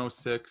 the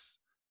 106,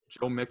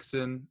 Joe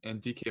Mixon,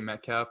 and DK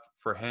Metcalf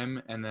for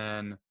him, and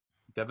then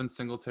Devin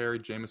Singletary,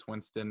 Jameis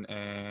Winston,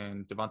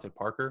 and Devontae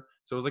Parker.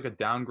 So it was like a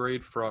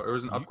downgrade from – it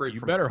was an upgrade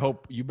from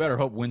 – You better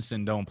hope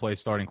Winston don't play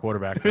starting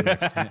quarterback for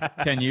the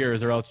next 10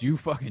 years, or else you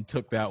fucking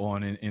took that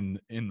one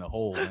in the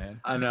hole,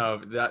 man. I know.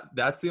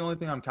 That's the only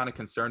thing I'm kind of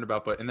concerned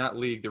about. But in that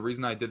league, the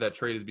reason I did that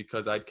trade is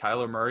because I had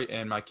Kyler Murray,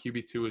 and my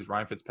QB2 is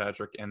Ryan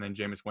Fitzpatrick and then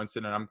Jameis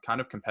Winston, and I'm kind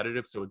of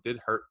competitive, so it did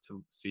hurt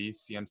to see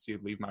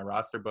CMC leave my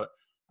roster. But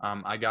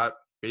I got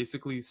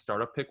basically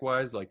startup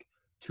pick-wise, like,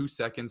 2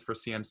 seconds for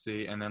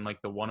CMC, and then like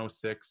the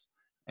 106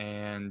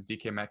 and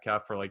DK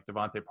Metcalf for like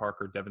Devontae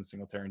Parker, Devin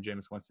Singletary, and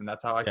Jameis Winston.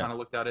 That's how I kind of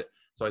looked at it.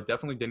 So I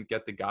definitely didn't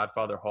get the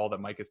Godfather haul that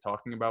Mike is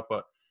talking about,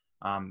 but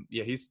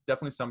Yeah, he's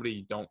definitely somebody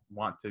you don't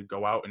want to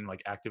go out and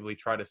like actively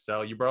try to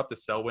sell. You brought up the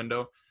sell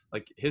window.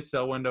 Like his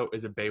sell window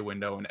is a bay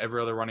window, and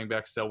every other running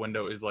back sell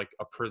window is like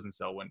a prison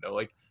cell window.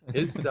 Like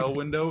his sell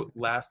window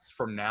lasts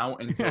from now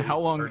until How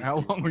long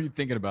were you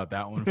thinking about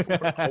that one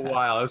for? A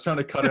while. I was trying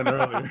to cut in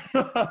earlier.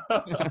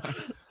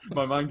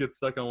 My mind gets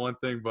stuck on one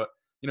thing, but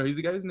he's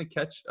a guy who's going to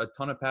catch a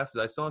ton of passes.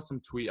 I saw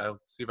some tweet. I'll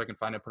see if I can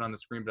find it, put it on the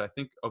screen. But I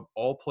think of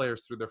all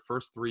players through their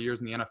first 3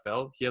 years in the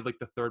NFL, he had like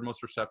the third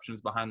most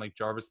receptions behind like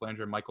Jarvis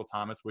Landry and Michael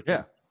Thomas, which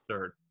is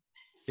absurd.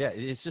 Yeah,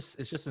 it's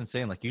just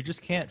insane. Like you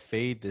just can't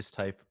fade this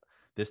type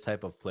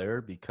of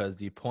player because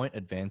the point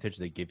advantage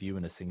they give you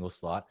in a single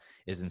slot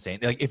is insane.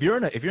 Like if you're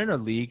in a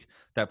league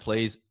that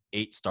plays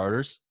 8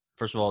 starters,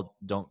 first of all,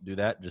 don't do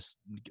that. Just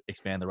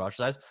expand the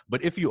roster size.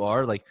 But if you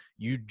are, like,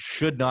 you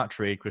should not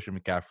trade Christian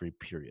McCaffrey,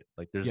 period.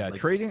 Like there's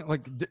trading,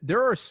 like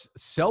there are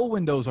sell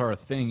windows are a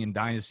thing in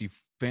dynasty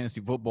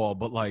fantasy football,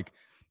 but like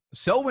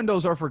sell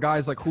windows are for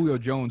guys like Julio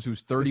Jones,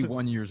 who's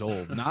 31 years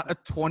old, not a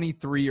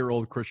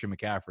 23-year-old Christian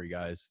McCaffrey,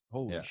 guys.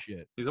 Holy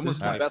shit. He's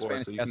almost 24,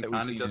 so you can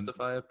kind of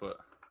justify it, but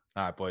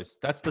all right, boys.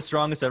 That's the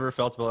strongest I ever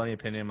felt about any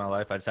opinion in my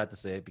life. I just had to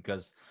say it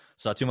because I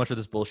saw too much of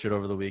this bullshit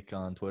over the week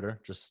on Twitter.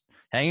 Just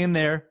hang in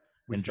there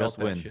and just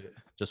win. Shit.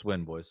 Just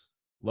win, boys.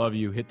 Love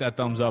you. Hit that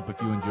thumbs up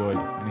if you enjoyed.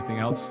 Anything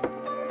else?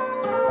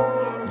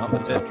 No,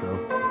 that's it,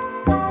 True.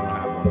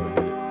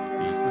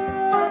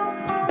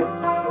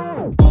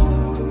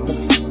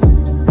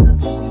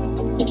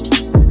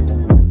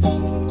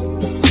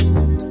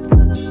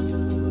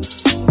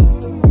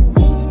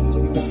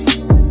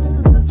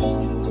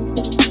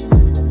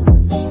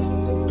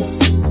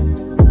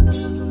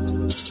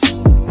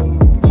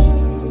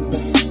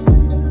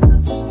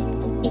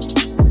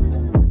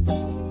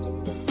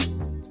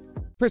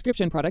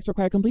 Prescription products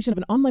require completion of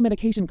an online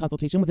medication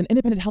consultation with an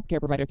independent healthcare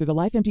provider through the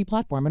LifeMD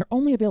platform and are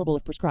only available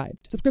if prescribed.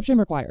 Subscription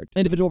required.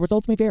 Individual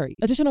results may vary.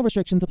 Additional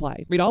restrictions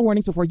apply. Read all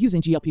warnings before using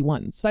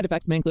GLP-1s. Side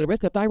effects may include a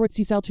risk of thyroid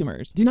C-cell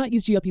tumors. Do not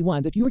use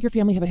GLP-1s if you or your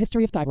family have a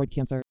history of thyroid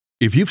cancer.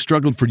 If you've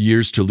struggled for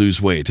years to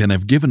lose weight and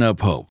have given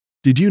up hope,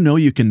 did you know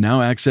you can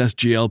now access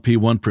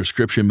GLP-1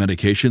 prescription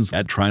medications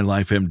at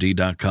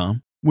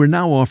TryLifeMD.com? We're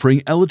now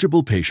offering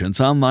eligible patients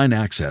online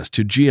access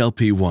to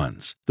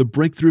GLP-1s, the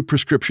breakthrough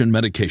prescription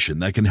medication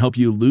that can help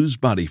you lose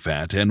body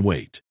fat and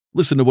weight.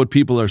 Listen to what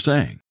people are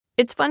saying.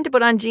 It's fun to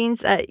put on jeans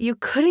that you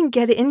couldn't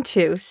get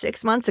into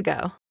 6 months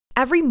ago.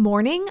 Every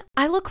morning,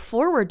 I look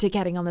forward to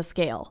getting on the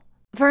scale.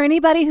 For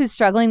anybody who's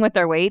struggling with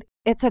their weight,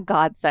 it's a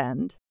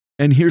godsend.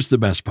 And here's the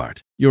best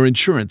part. Your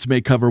insurance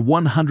may cover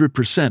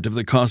 100% of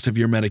the cost of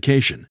your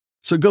medication.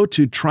 So go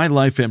to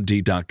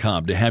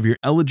TryLifeMD.com to have your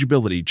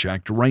eligibility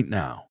checked right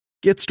now.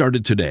 Get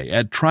started today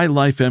at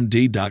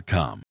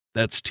TryLifeMD.com.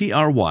 That's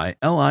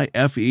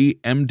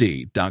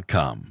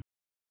TryLifeMD.com.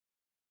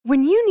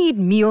 When you need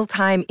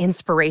mealtime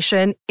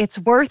inspiration, it's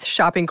worth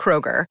shopping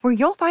Kroger, where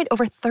you'll find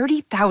over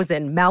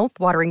 30,000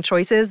 mouth-watering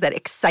choices that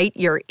excite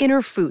your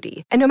inner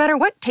foodie. And no matter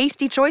what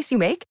tasty choice you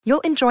make,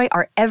 you'll enjoy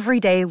our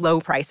everyday low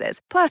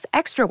prices, plus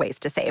extra ways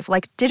to save,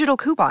 like digital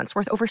coupons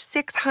worth over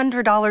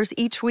 $600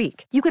 each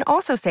week. You can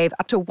also save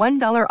up to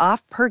 $1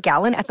 off per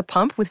gallon at the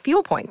pump with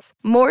fuel points.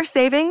 More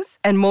savings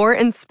and more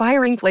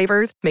inspiring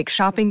flavors make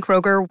shopping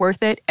Kroger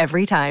worth it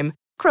every time.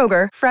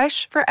 Kroger,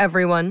 fresh for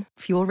everyone.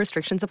 Fuel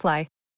restrictions apply.